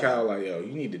telling Kyle like, yo,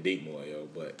 you need to date more, yo,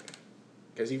 but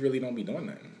because he really don't be doing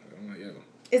nothing. I'm like, yo.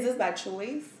 Is this by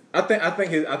choice? I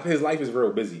think his life is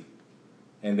real busy,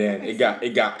 and then it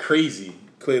got crazy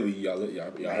clearly y'all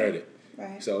heard it.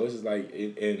 Right. So it's just like,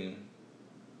 and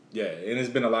it's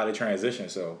been a lot of transition.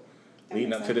 So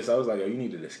leading up to this, I was like, yo, you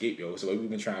need to escape, yo. So we've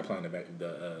been trying to plan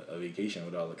a vacation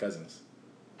with all the cousins.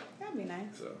 That'd be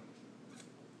nice. So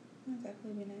That'd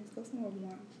definitely be nice. Go somewhere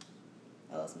warm.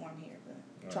 Oh, it's warm here,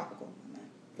 but tropical.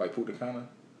 Like Punta Cana.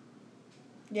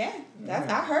 Yeah,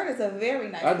 I heard it's a very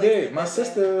nice. I place did. My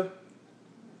sister,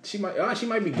 she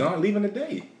might be gone, leaving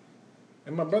today,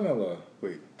 and my brother-in-law.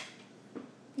 Wait.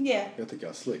 Yeah. I think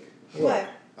y'all slick. What?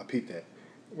 I peeped that.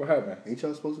 What happened? Ain't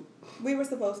y'all supposed to? We were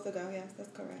supposed to go. Yes, that's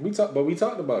correct. We talked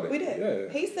about it. We did. Yeah.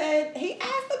 He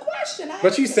asked the question.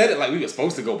 But you said it like we were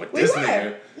supposed to go, but this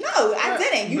nigga. No, I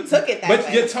didn't. You took it that way.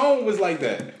 But your tone was like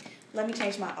that. Let me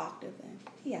change my octave then.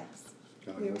 Yes.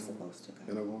 We were supposed to go.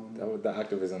 Y'all not going That was the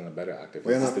octave is in a better octave.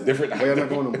 Why y'all It's the different octave. Why y'all not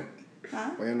going no more?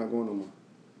 Huh? Why y'all not going no more?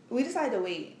 We decided to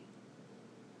wait.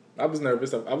 I was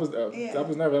nervous. I was nervous. I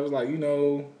was like,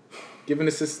 given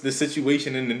the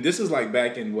situation, and then this was like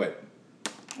back in what?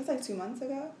 That's like 2 months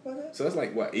ago, was it? So that's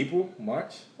like what, April,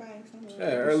 March? Right. Yeah,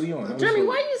 early on. Jeremy,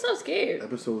 why are you so scared?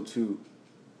 Episode 2.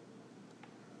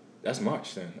 That's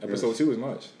March then. Episode 2 is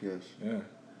March. Yes. Yeah.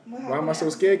 Why am I so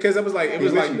scared? Because it was like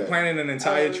planning an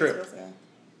entire trip,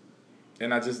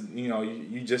 and I just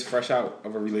you just fresh out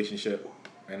of a relationship,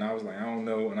 and I was like, I don't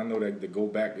know, and I know that the go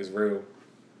back is real,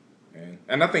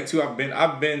 and I think too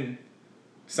I've been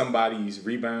somebody's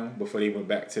rebound before they went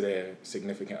back to their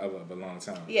significant other of a long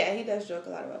time. Yeah, he does joke a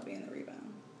lot about being the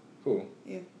rebound. Cool.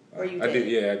 Yeah. Or you I did.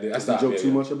 Yeah, I did. I stopped. You joke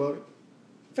too much about it?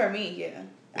 For me, yeah.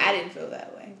 I didn't feel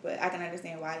that way, but I can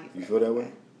understand why you feel that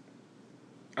way.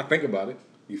 I think about it.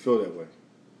 You feel that way?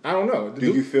 I don't know. Do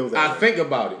you feel that way? I think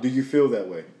about it. Do you feel that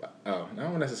way? Oh, I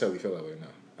don't necessarily feel that way, no.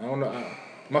 I don't know.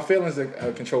 My feelings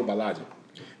are controlled by logic.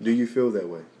 Do you feel that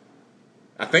way?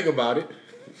 I think about it.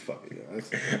 Fuck it,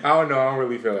 yeah. I don't know. I don't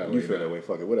really feel that way. You feel that way.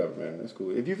 Fuck it. Whatever, man. That's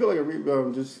cool. If you feel like a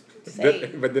rebound, just say.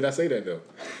 But did I say that, though?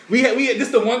 We had this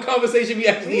is the one conversation we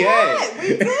actually had.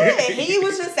 We did. He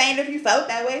was just saying if you felt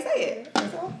that way, say it.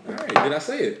 That's all. All right. Did I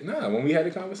say it? No, when we had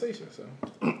the conversation, so.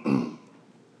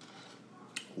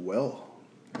 Well.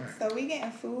 So we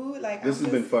getting food? Like this has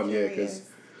been fun, because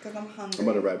I'm hungry. I'm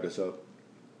about to wrap this up.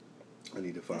 I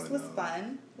need to find. This was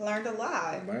fun. Learned a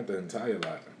lot. I learned the entire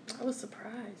lot. I was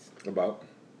surprised. About?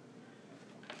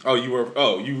 Oh, you were.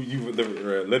 Oh, you were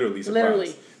literally surprised.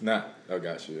 Literally. Not. Oh,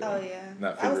 gosh. Yeah. Oh yeah.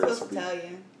 Not I was supposed to tell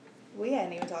you. We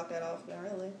hadn't even talked that often,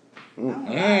 really. Don't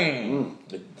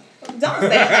say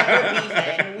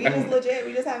that we're beefing. We just legit.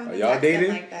 We just haven't been y'all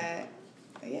dating like that.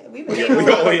 Yeah, we've been dating. We've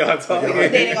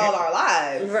been dating all our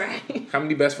lives. Right. How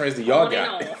many best friends do y'all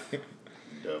got?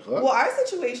 Well, our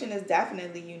situation is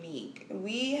definitely unique.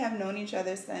 We have known each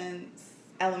other since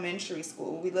elementary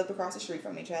school. We lived across the street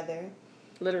from each other.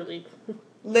 Literally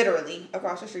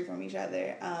across the street from each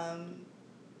other.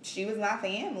 She was my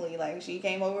family. Like, she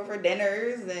came over for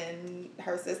dinners, and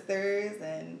her sisters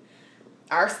and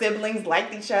our siblings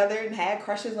liked each other and had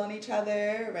crushes on each other,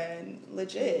 and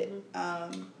legit.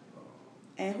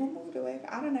 And who moved away?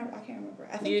 I can't remember.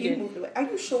 I think you moved away. Are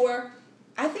you sure?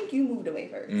 I think you moved away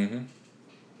first. Mm-hmm.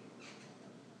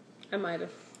 I might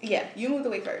have. Yeah, you moved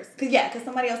away first. Cause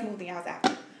somebody else moved in your house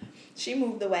after. She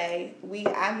moved away.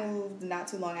 I moved not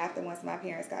too long after once my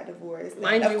parents got divorced.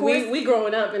 Mind you, we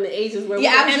growing up in the ages where I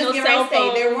was just getting ready to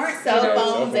say there weren't cell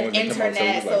phones and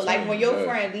internet. So like when your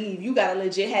friend leave, you gotta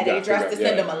legit have the address to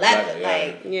send them a letter.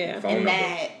 And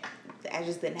that I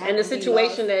just didn't have. And the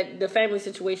situation the family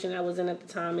situation I was in at the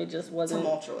time, it just wasn't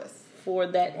tumultuous for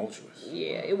that. Tumultuous.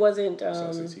 Yeah, it wasn't.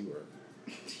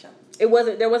 It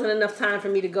wasn't. There wasn't enough time for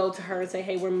me to go to her and say,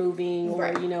 "Hey, we're moving,"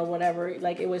 or whatever.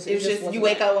 Like it was. It just you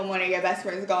wake up when one of your best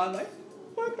friends gone. Like,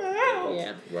 what the hell?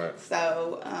 Yeah. Right.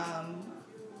 So,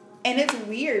 and it's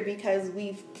weird because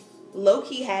we've low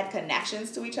key had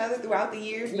connections to each other throughout the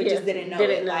years, but just didn't know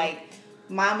it. Like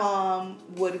my mom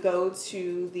would go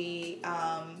to the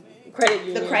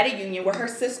credit union where her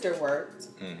sister worked,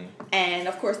 and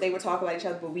of course they would talk about each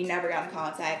other, but we never got in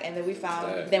contact. And then we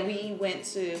found,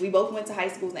 we both went to high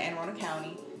schools in Anne Arundel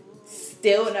County.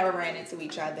 Still never ran into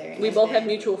each other. We both have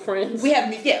mutual friends. We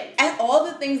have, and all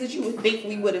the things that you would think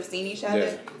we would have seen each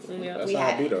other. Yeah. That's how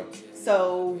I do though.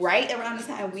 So right around the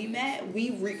time we met,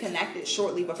 we reconnected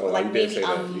shortly before, maybe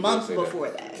a month before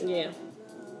that. Yeah.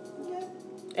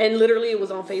 And literally, it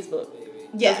was on Facebook.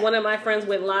 Yeah. Because one of my friends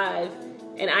went live.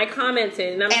 And I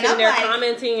commented, and I'm sitting there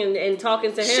commenting and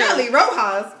talking to him. Shelly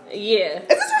Rojas. Yeah. Is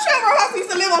this where Shelly Rojas used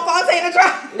to live on Fontana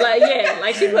Drive?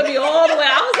 Like she put me all the way.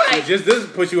 I was like, this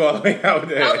put you all the way out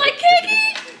there. I was like, Kiki.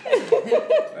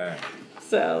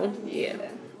 So yeah.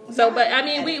 So, but I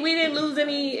mean, we didn't lose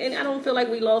any, and I don't feel like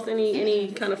we lost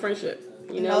any kind of friendship.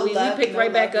 You know, we picked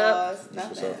right back up.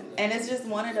 Nothing. And it's just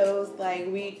one of those, like,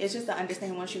 it's just to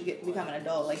understand once you become an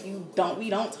adult. Like, we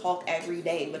don't talk every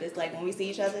day, but it's like when we see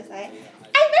each other, it's like,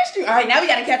 I missed you. All right, now we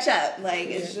got to catch up. Like,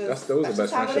 it's just. Those are the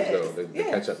best friendships, though. They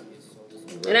catch up.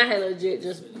 Right. And I had legit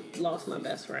just lost my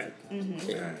best friend.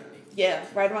 Mm-hmm. Yeah,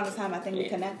 right around the time I think we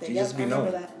connected. She just be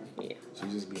knowing. That. Yeah. She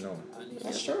just be knowing.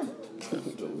 That's true.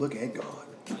 Look at God.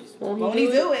 Won't he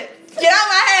do it? Get out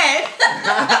my head.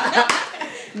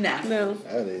 No.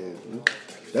 That is.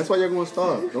 That's why y'all gonna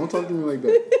starve. Don't talk to me like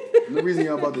that. No reason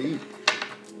y'all about to eat.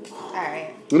 All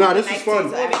right. Nah, this was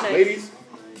fun, ladies.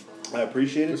 I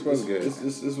appreciate it. This was good.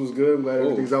 This was good. I'm glad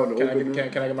everything's out in the open.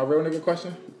 Can I get my real nigga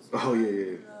question? Oh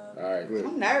yeah. All right, good.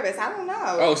 I'm nervous. I don't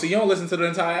know. Oh, so you don't listen to the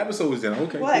entire episodes then?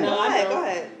 Okay. What? Cool. Go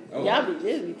ahead. Oh. Y'all be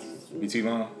busy. Be too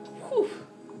long. Whew.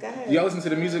 Go ahead. Do y'all listen to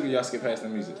the music or y'all skip past the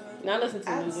music? No, I listen to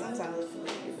the music. Sometimes listen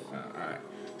to music. All right.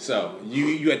 So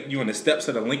you on the steps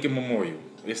of the Lincoln Memorial.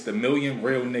 It's the Million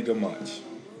Real Nigga March.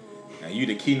 Now you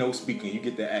the keynote speaker. You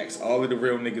get to ask all of the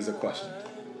real niggas a question.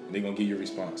 And they're gonna give you a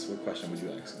response. What question would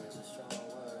you ask them?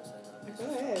 Go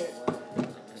ahead.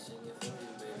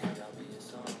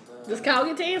 Does Kyle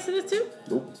get to answer this too?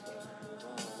 Nope.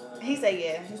 He said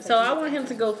yeah. So I want him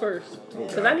to go first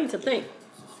because I need to think.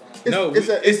 Y'all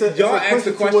ask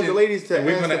the question. The ladies to and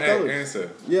we're gonna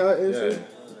answer. Yeah, I answer. Yeah.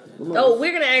 Oh,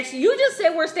 we're gonna ask you. You just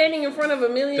said we're standing in front of a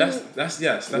million. Yes.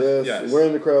 Yes. We're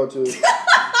in the crowd too.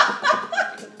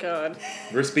 God.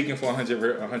 We're speaking for a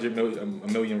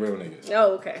million real niggas.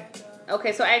 Oh, okay.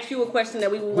 Okay, so I ask you a question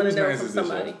that we want to know from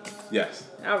somebody. Yes.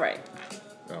 All right.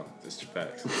 Oh, that's your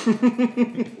facts.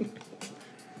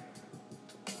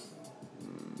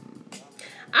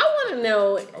 I want to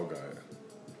know. Oh God.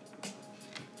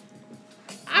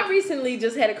 I recently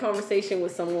just had a conversation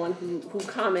with someone who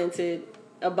commented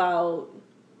about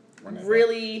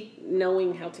really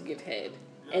knowing how to give head,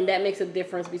 and that makes a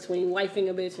difference between wifing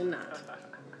a bitch and not.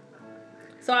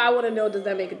 So I want to know, does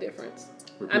that make a difference?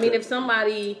 I mean, if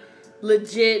somebody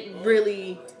legit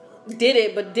really did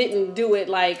it but didn't do it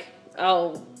like,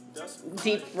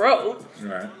 deep throat,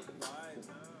 right?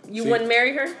 You wouldn't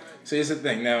marry her? So here's the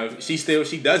thing. Now, she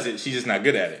does it. She's just not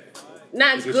good at it.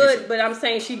 Not good, but I'm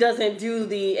saying she doesn't do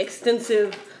the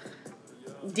extensive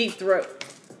deep throat.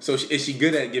 So is she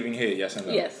good at giving head? Yes or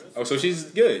no? Yes. Oh, so she's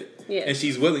good. Yes. And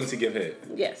she's willing to give head.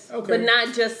 Yes. Okay. But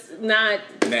not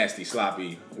nasty,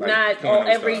 sloppy. Like not all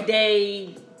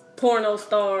everyday porno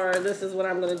star. This is what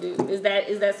I'm gonna do. Is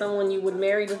that someone you would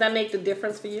marry? Does that make the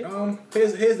difference for you?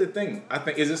 Here's the thing. I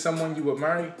think, is it someone you would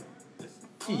marry?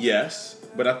 Yes,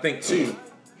 but I think too.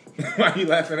 Why are you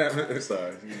laughing at me?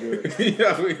 Sorry.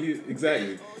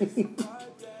 Exactly.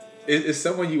 It's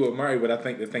someone you would marry, but I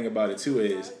think the thing about it too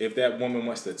is if that woman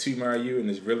wants to marry you and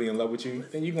is really in love with you,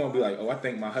 then you're gonna be like, oh, I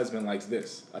think my husband likes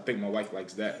this. I think my wife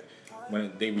likes that.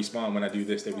 When they respond when I do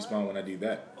this, they respond when I do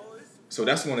that. So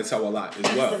that's going to tell a lot as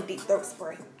well. Some deep throat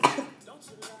spray.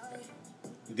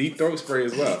 Deep throat spray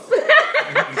as well.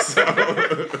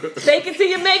 Fake it till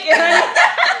you make it,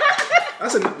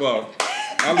 honey. Well,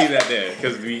 I'll leave that there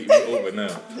because we over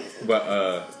now. But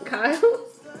Kyle?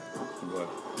 What?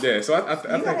 Yeah, so I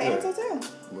think. You got an answer too.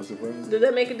 What's the question? Did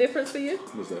that make a difference for you?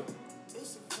 What's that?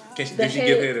 Did she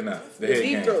give head or not? The deep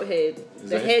game. Throat head.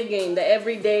 The head game. The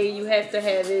everyday you have to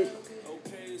have it.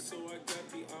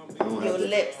 Your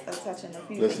lips are touching the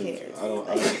pubic hairs.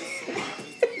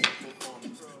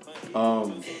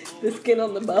 The skin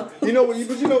on the butt. You know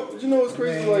what's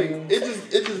crazy? Like it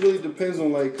just really depends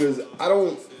on because I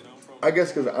don't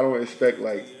expect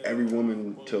like every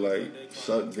woman to like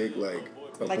suck dick like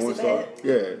a porn star.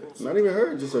 Yeah, not even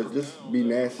her. Just be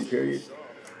nasty. Period.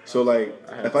 So like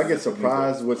if I get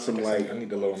surprised with some like I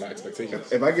need to lower my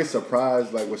expectations. If I get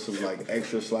surprised like with some like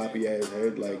extra sloppy ass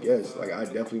head, like yes, like I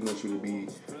definitely want you to be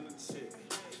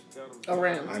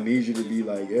around. I need you to be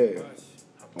like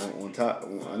on top.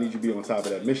 I need you to be on top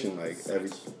of that mission like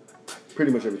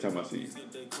pretty much every time I see you.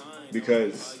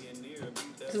 Because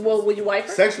well, will you wife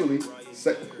her? Sexually.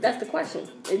 That's the question.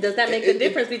 Does that make a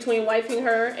difference between wifing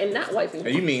her and not wifing her?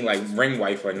 You mean like ring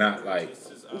wife or not like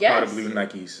part of blue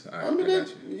Nikes? Right, I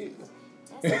mean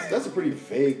that's a pretty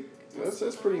vague.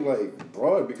 That's pretty like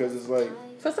broad because it's like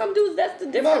for some dudes that's the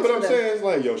difference. No, but I'm saying it's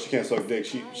like she can't suck dick.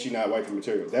 She not wifey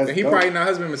material. He probably not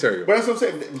husband material. But that's what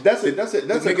I'm saying. That's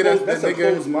a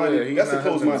closed-minded. That's a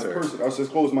closed-minded person. Or a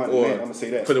closed-minded man. I'm gonna say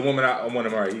that. For the woman I want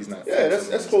to marry, he's not. Yeah,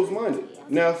 that's closed-minded.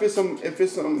 Now if it's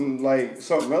something like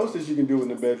something else that you can do in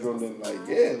the bedroom, then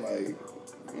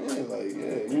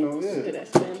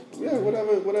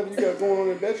whatever you got going on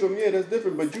in the bedroom, that's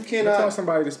different. But you cannot tell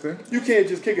somebody to spin. You can't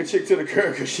just kick a chick to the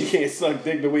curb because she can't suck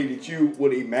dick the way that you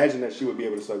would imagine that she would be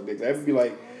able to suck dick. That would be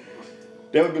like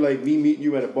That would be like me meeting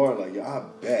you at a bar, like, yo, I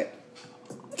bet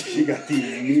she got the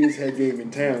meanest head game in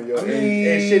town, yo.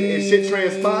 And shit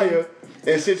transpire,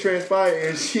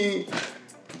 and she...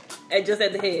 And just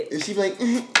at the head. And she be like...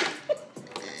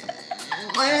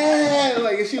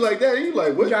 like, is she like that? And you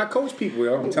like, what? You gotta coach people,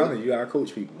 yo. I'm telling you, you gotta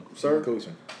coach people. Sir?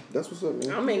 Coaching. That's what's up,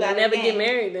 man. I mean, I never get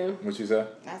married then. What you say?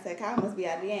 I said, Kyle must be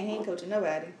out of the game. He ain't coaching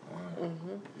nobody.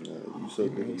 You so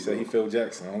good. He said he Phil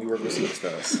Jackson. I only work with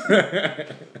superstars.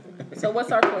 So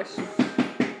what's our question?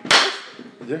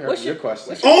 What's your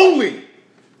question?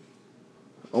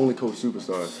 Only coach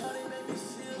superstars.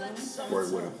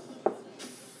 Work with him.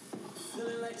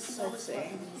 Let's see.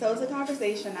 So it's a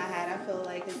conversation I had. I feel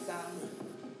like it's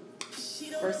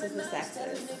versus the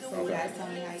sexes. So you guys tell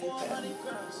me how you feel.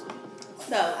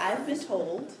 So I've been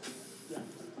told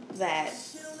that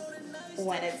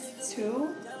when it's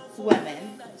two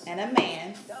women and a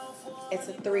man, it's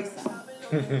a threesome.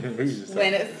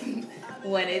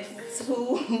 when it's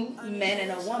two men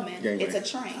and a woman, it's a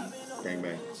train.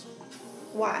 Gangbang.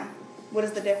 Why? What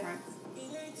is the difference?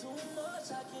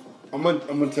 I'm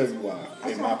gonna tell you why,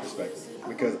 in my perspective.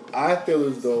 Because I feel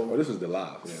as though... Oh, this was the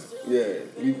live, yeah.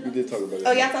 Yeah, we did talk about it.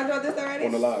 Oh, y'all talked about this already?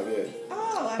 On the live, yeah.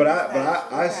 Oh,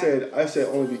 I said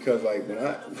only because, like,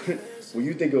 when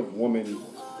you think of woman,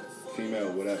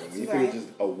 female, whatever, when you think of just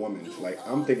a woman, like,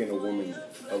 I'm thinking of a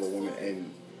woman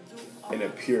in a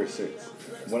pure sense.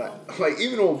 When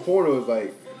even on porno, it's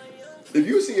like, if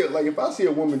you see it, like, if I see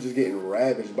a woman just getting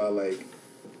ravaged by, like,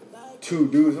 two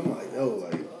dudes, I'm like, yo,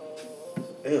 like,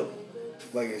 ew.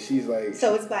 Like, and she's like...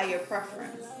 So it's by your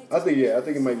preference? I think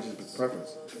it might be just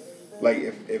preference. Like,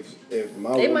 if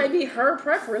my... It might be her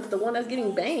preference, the one that's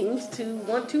getting banged, to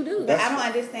want two dudes. But I don't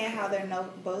understand how they're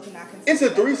both not considered. It's a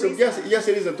threesome. Yes,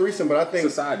 it is a threesome, but I think...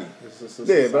 Society.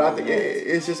 But I think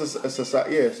it's just a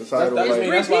society. Yeah, societal.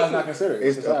 That's why it's not considered.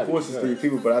 Of course, it's three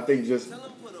people, but I think just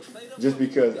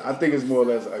because I think it's more or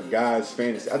less a guy's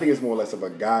fantasy. I think it's more or less of a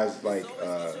guy's like.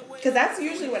 Because that's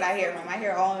usually what I hear from. I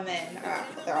hear all men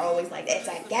they're always like, it's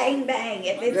a gangbang.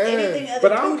 If it's anything other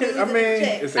but I don't care. I mean,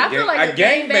 it's I feel like a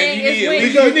gangbang is when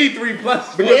you need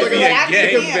 3+ to be a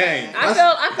gangbang. I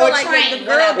feel like if the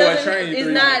girl is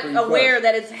not aware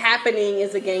that it's happening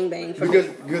is a gangbang for because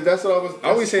that's what I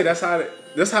always say. That's how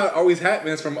it always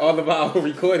happens from all of our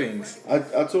recordings.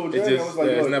 I told you, I was like,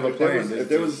 it's never planned. If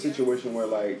there was a situation where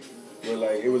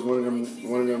it was one of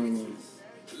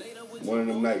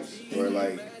them nights where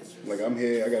like I'm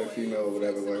here, I got a female or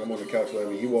whatever, like I'm on the couch,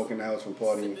 whatever, he walk in the house from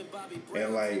partying,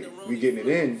 and like we getting it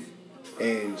in,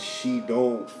 and she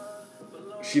don't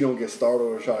get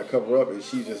startled or try to cover up, and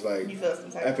she just like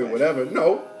F it, whatever.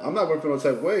 No, I'm not gonna feel no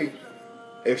type of way.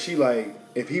 If he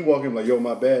walk in like, yo,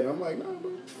 my bad, and I'm like, no,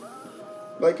 bro.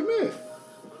 Like, come here,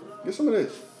 get some of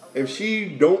this. If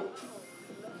she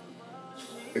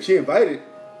invited,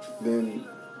 then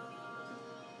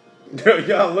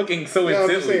y'all looking so intently. I'm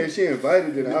just saying, if she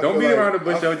invited, then don't beat around the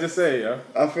bush. Yo, just say, yo.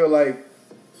 I feel like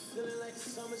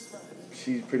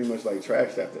she's pretty much like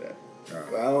trashed after that.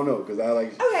 Right. I don't know, because I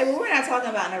like. Okay, but we're not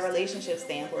talking about in a relationship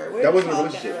standpoint. We're that wasn't talking a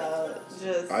relationship. About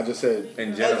just. I just said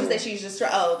in general. Oh, you said she's just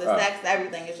the sex,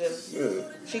 everything is just. Yeah.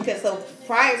 She could. So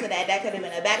prior to that could have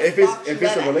been a back. If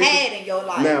it's a relationship in your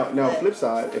life. Now, flip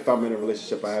side, if I'm in a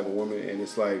relationship, I have a woman, and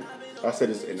it's like I said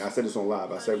this on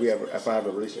live. I said if I have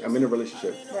a relationship, I'm in a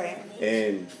relationship, right?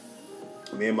 And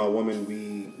me and my woman,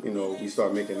 we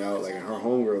start making out, like, and her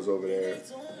homegirls over there,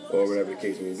 or whatever the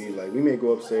case may be. Like, we may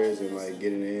go upstairs and like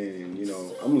get it in, and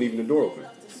I'm leaving the door open.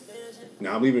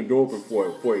 Now I'm leaving the door open for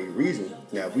a reason.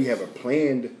 Now if we have a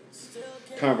planned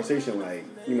conversation, like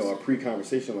a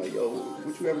pre-conversation, like, yo,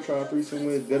 would you ever try a threesome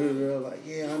with? Da da da. Like,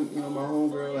 yeah, I'm my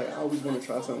homegirl. Like, I always want to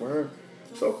try something with her.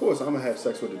 So of course I'm gonna have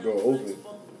sex with the door open,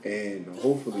 and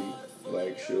hopefully,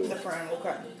 like, the friend will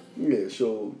come. Yeah,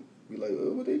 she'll be like,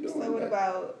 oh, what they doing? So what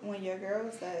about when your girl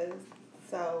says,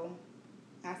 so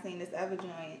I seen this other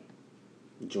joint.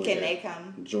 Can they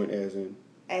come? Joint as in?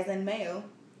 As in male.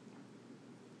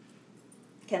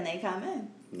 Can they come in?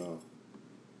 No.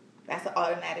 That's an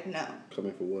automatic no. Come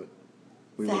in for what?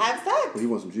 Have sex. You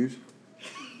want some juice?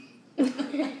 You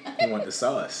want the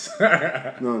sauce?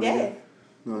 No. Yeah.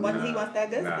 He wants that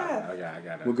good stuff. I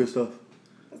got it. What good stuff?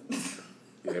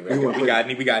 Yeah,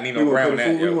 we got Nino Brown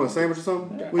that. You want a sandwich or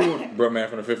something? Yeah. What you want? Bro, man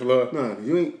from the Fifth Floor. Nah,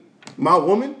 you ain't. My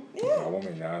woman? Yeah. My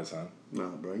woman, nah, son. Nah,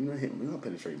 bro, you're not hitting me. You're not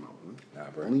penetrating my woman. Nah,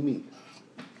 bro. Only me.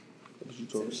 What you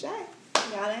talking? Touche.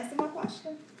 Y'all answer my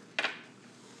question.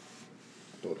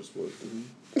 Thought this was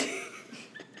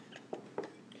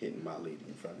hitting my lady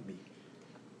in front of me.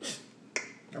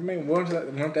 I mean, what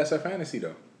if that's her fantasy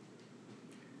though?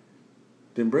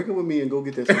 then break up with me and go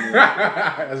get that somewhere.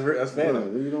 That's fair.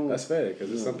 Yeah, that's fair because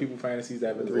there's some people fantasies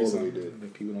that have a threesome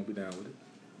and people don't be down with it.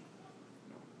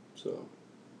 So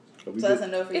that's a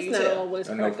no for you too. It's not always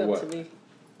cracked up to me.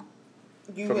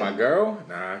 For my girl?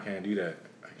 Nah, I can't do that.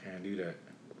 I can't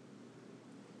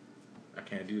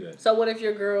do that. So what if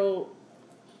your girl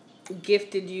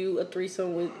gifted you a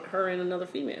threesome with her and another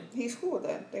female? He's cool with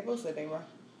that. They both said they were.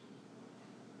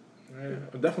 Yeah,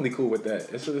 I'm definitely cool with that.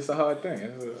 It's a hard thing.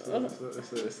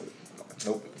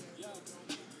 Nope.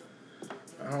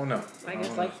 I don't know. I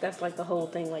guess that's like the whole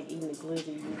thing, like eating the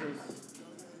glizzy.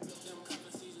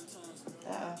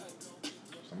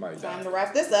 Somebody time died. to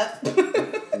wrap this up.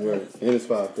 Right, and it's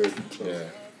 5:30. So yeah.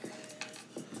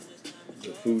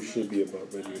 The food should be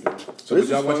about ready to go. So would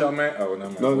y'all want y'all man? Oh no,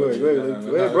 no, go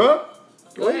ahead, bro.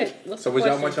 Go ahead. So would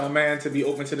y'all want y'all man to be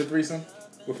open to the threesome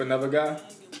with another guy?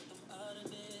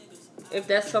 If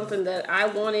that's something that I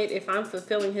wanted, if I'm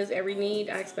fulfilling his every need,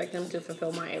 I expect him to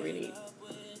fulfill my every need.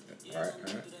 All right.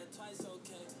 Okay.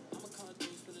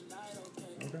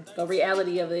 The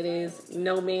reality of it is,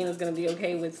 no man is going to be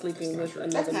okay with sleeping with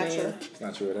another man. True. It's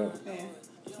not true at all. Yeah,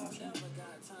 it's not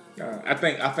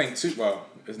true. I think too. Well,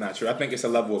 it's not true. I think it's a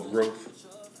level of growth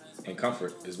and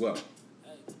comfort as well.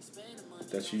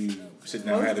 That you sit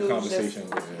down and have a conversation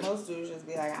with him. Most dudes just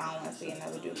be like, I don't want to see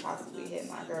another dude possibly hit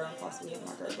my girl and possibly hit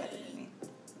my girl better than me.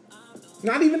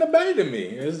 Not even a better than me.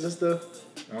 It's just I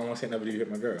don't want to see another dude hit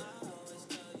my girl.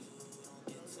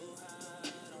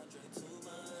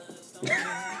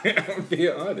 I'm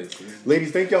being honest.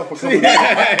 Ladies, thank y'all for coming. We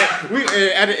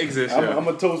at it exists. I'm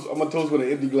a toast with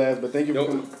an empty glass, but thank you for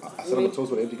coming. I said I'm a toast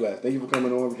with an empty glass. Thank you for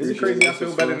coming on. Is it crazy? I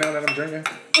feel better now that I'm drinking.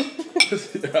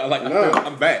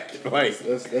 I'm back. Like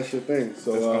that's your thing.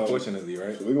 So unfortunately,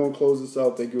 right? So we're gonna close this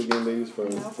out. Thank you again, ladies, for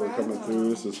coming through.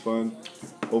 This is fun.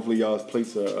 Hopefully, y'all's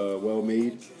plates are well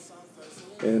made.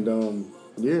 And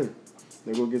yeah.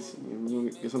 We're gonna get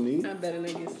something to eat. I better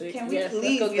not get sick. Can we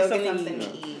please go get something to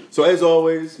eat? So as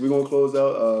always, we're gonna close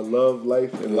out love,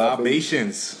 life, and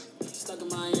libations. Stuck in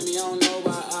Miami, I don't know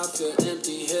why I feel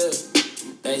empty here.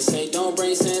 They say don't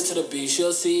bring sand to the beach,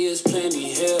 you'll see it's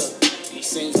plenty here.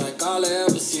 Seems like all I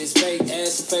ever see is fake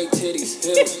ass and fake titties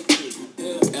here.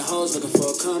 And hoes looking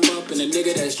for a come up and a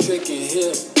nigga that's tricking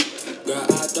here. Girl,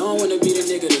 I don't wanna be the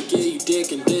nigga to give you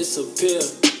dick and disappear.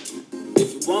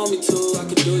 If you want me to, I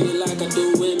can do you like I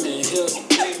do women here.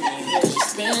 Cause you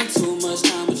spend too much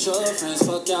time with your friends,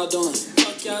 fuck y'all doing.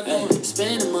 Hey,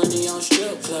 spending money on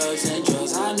strip clubs and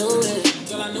drugs, I knew it.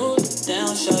 Girl, I knew it. They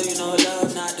don't show you no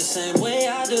love, not the same way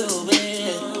I do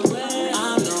it.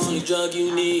 I'm the only drug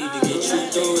you need to get you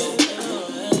through it.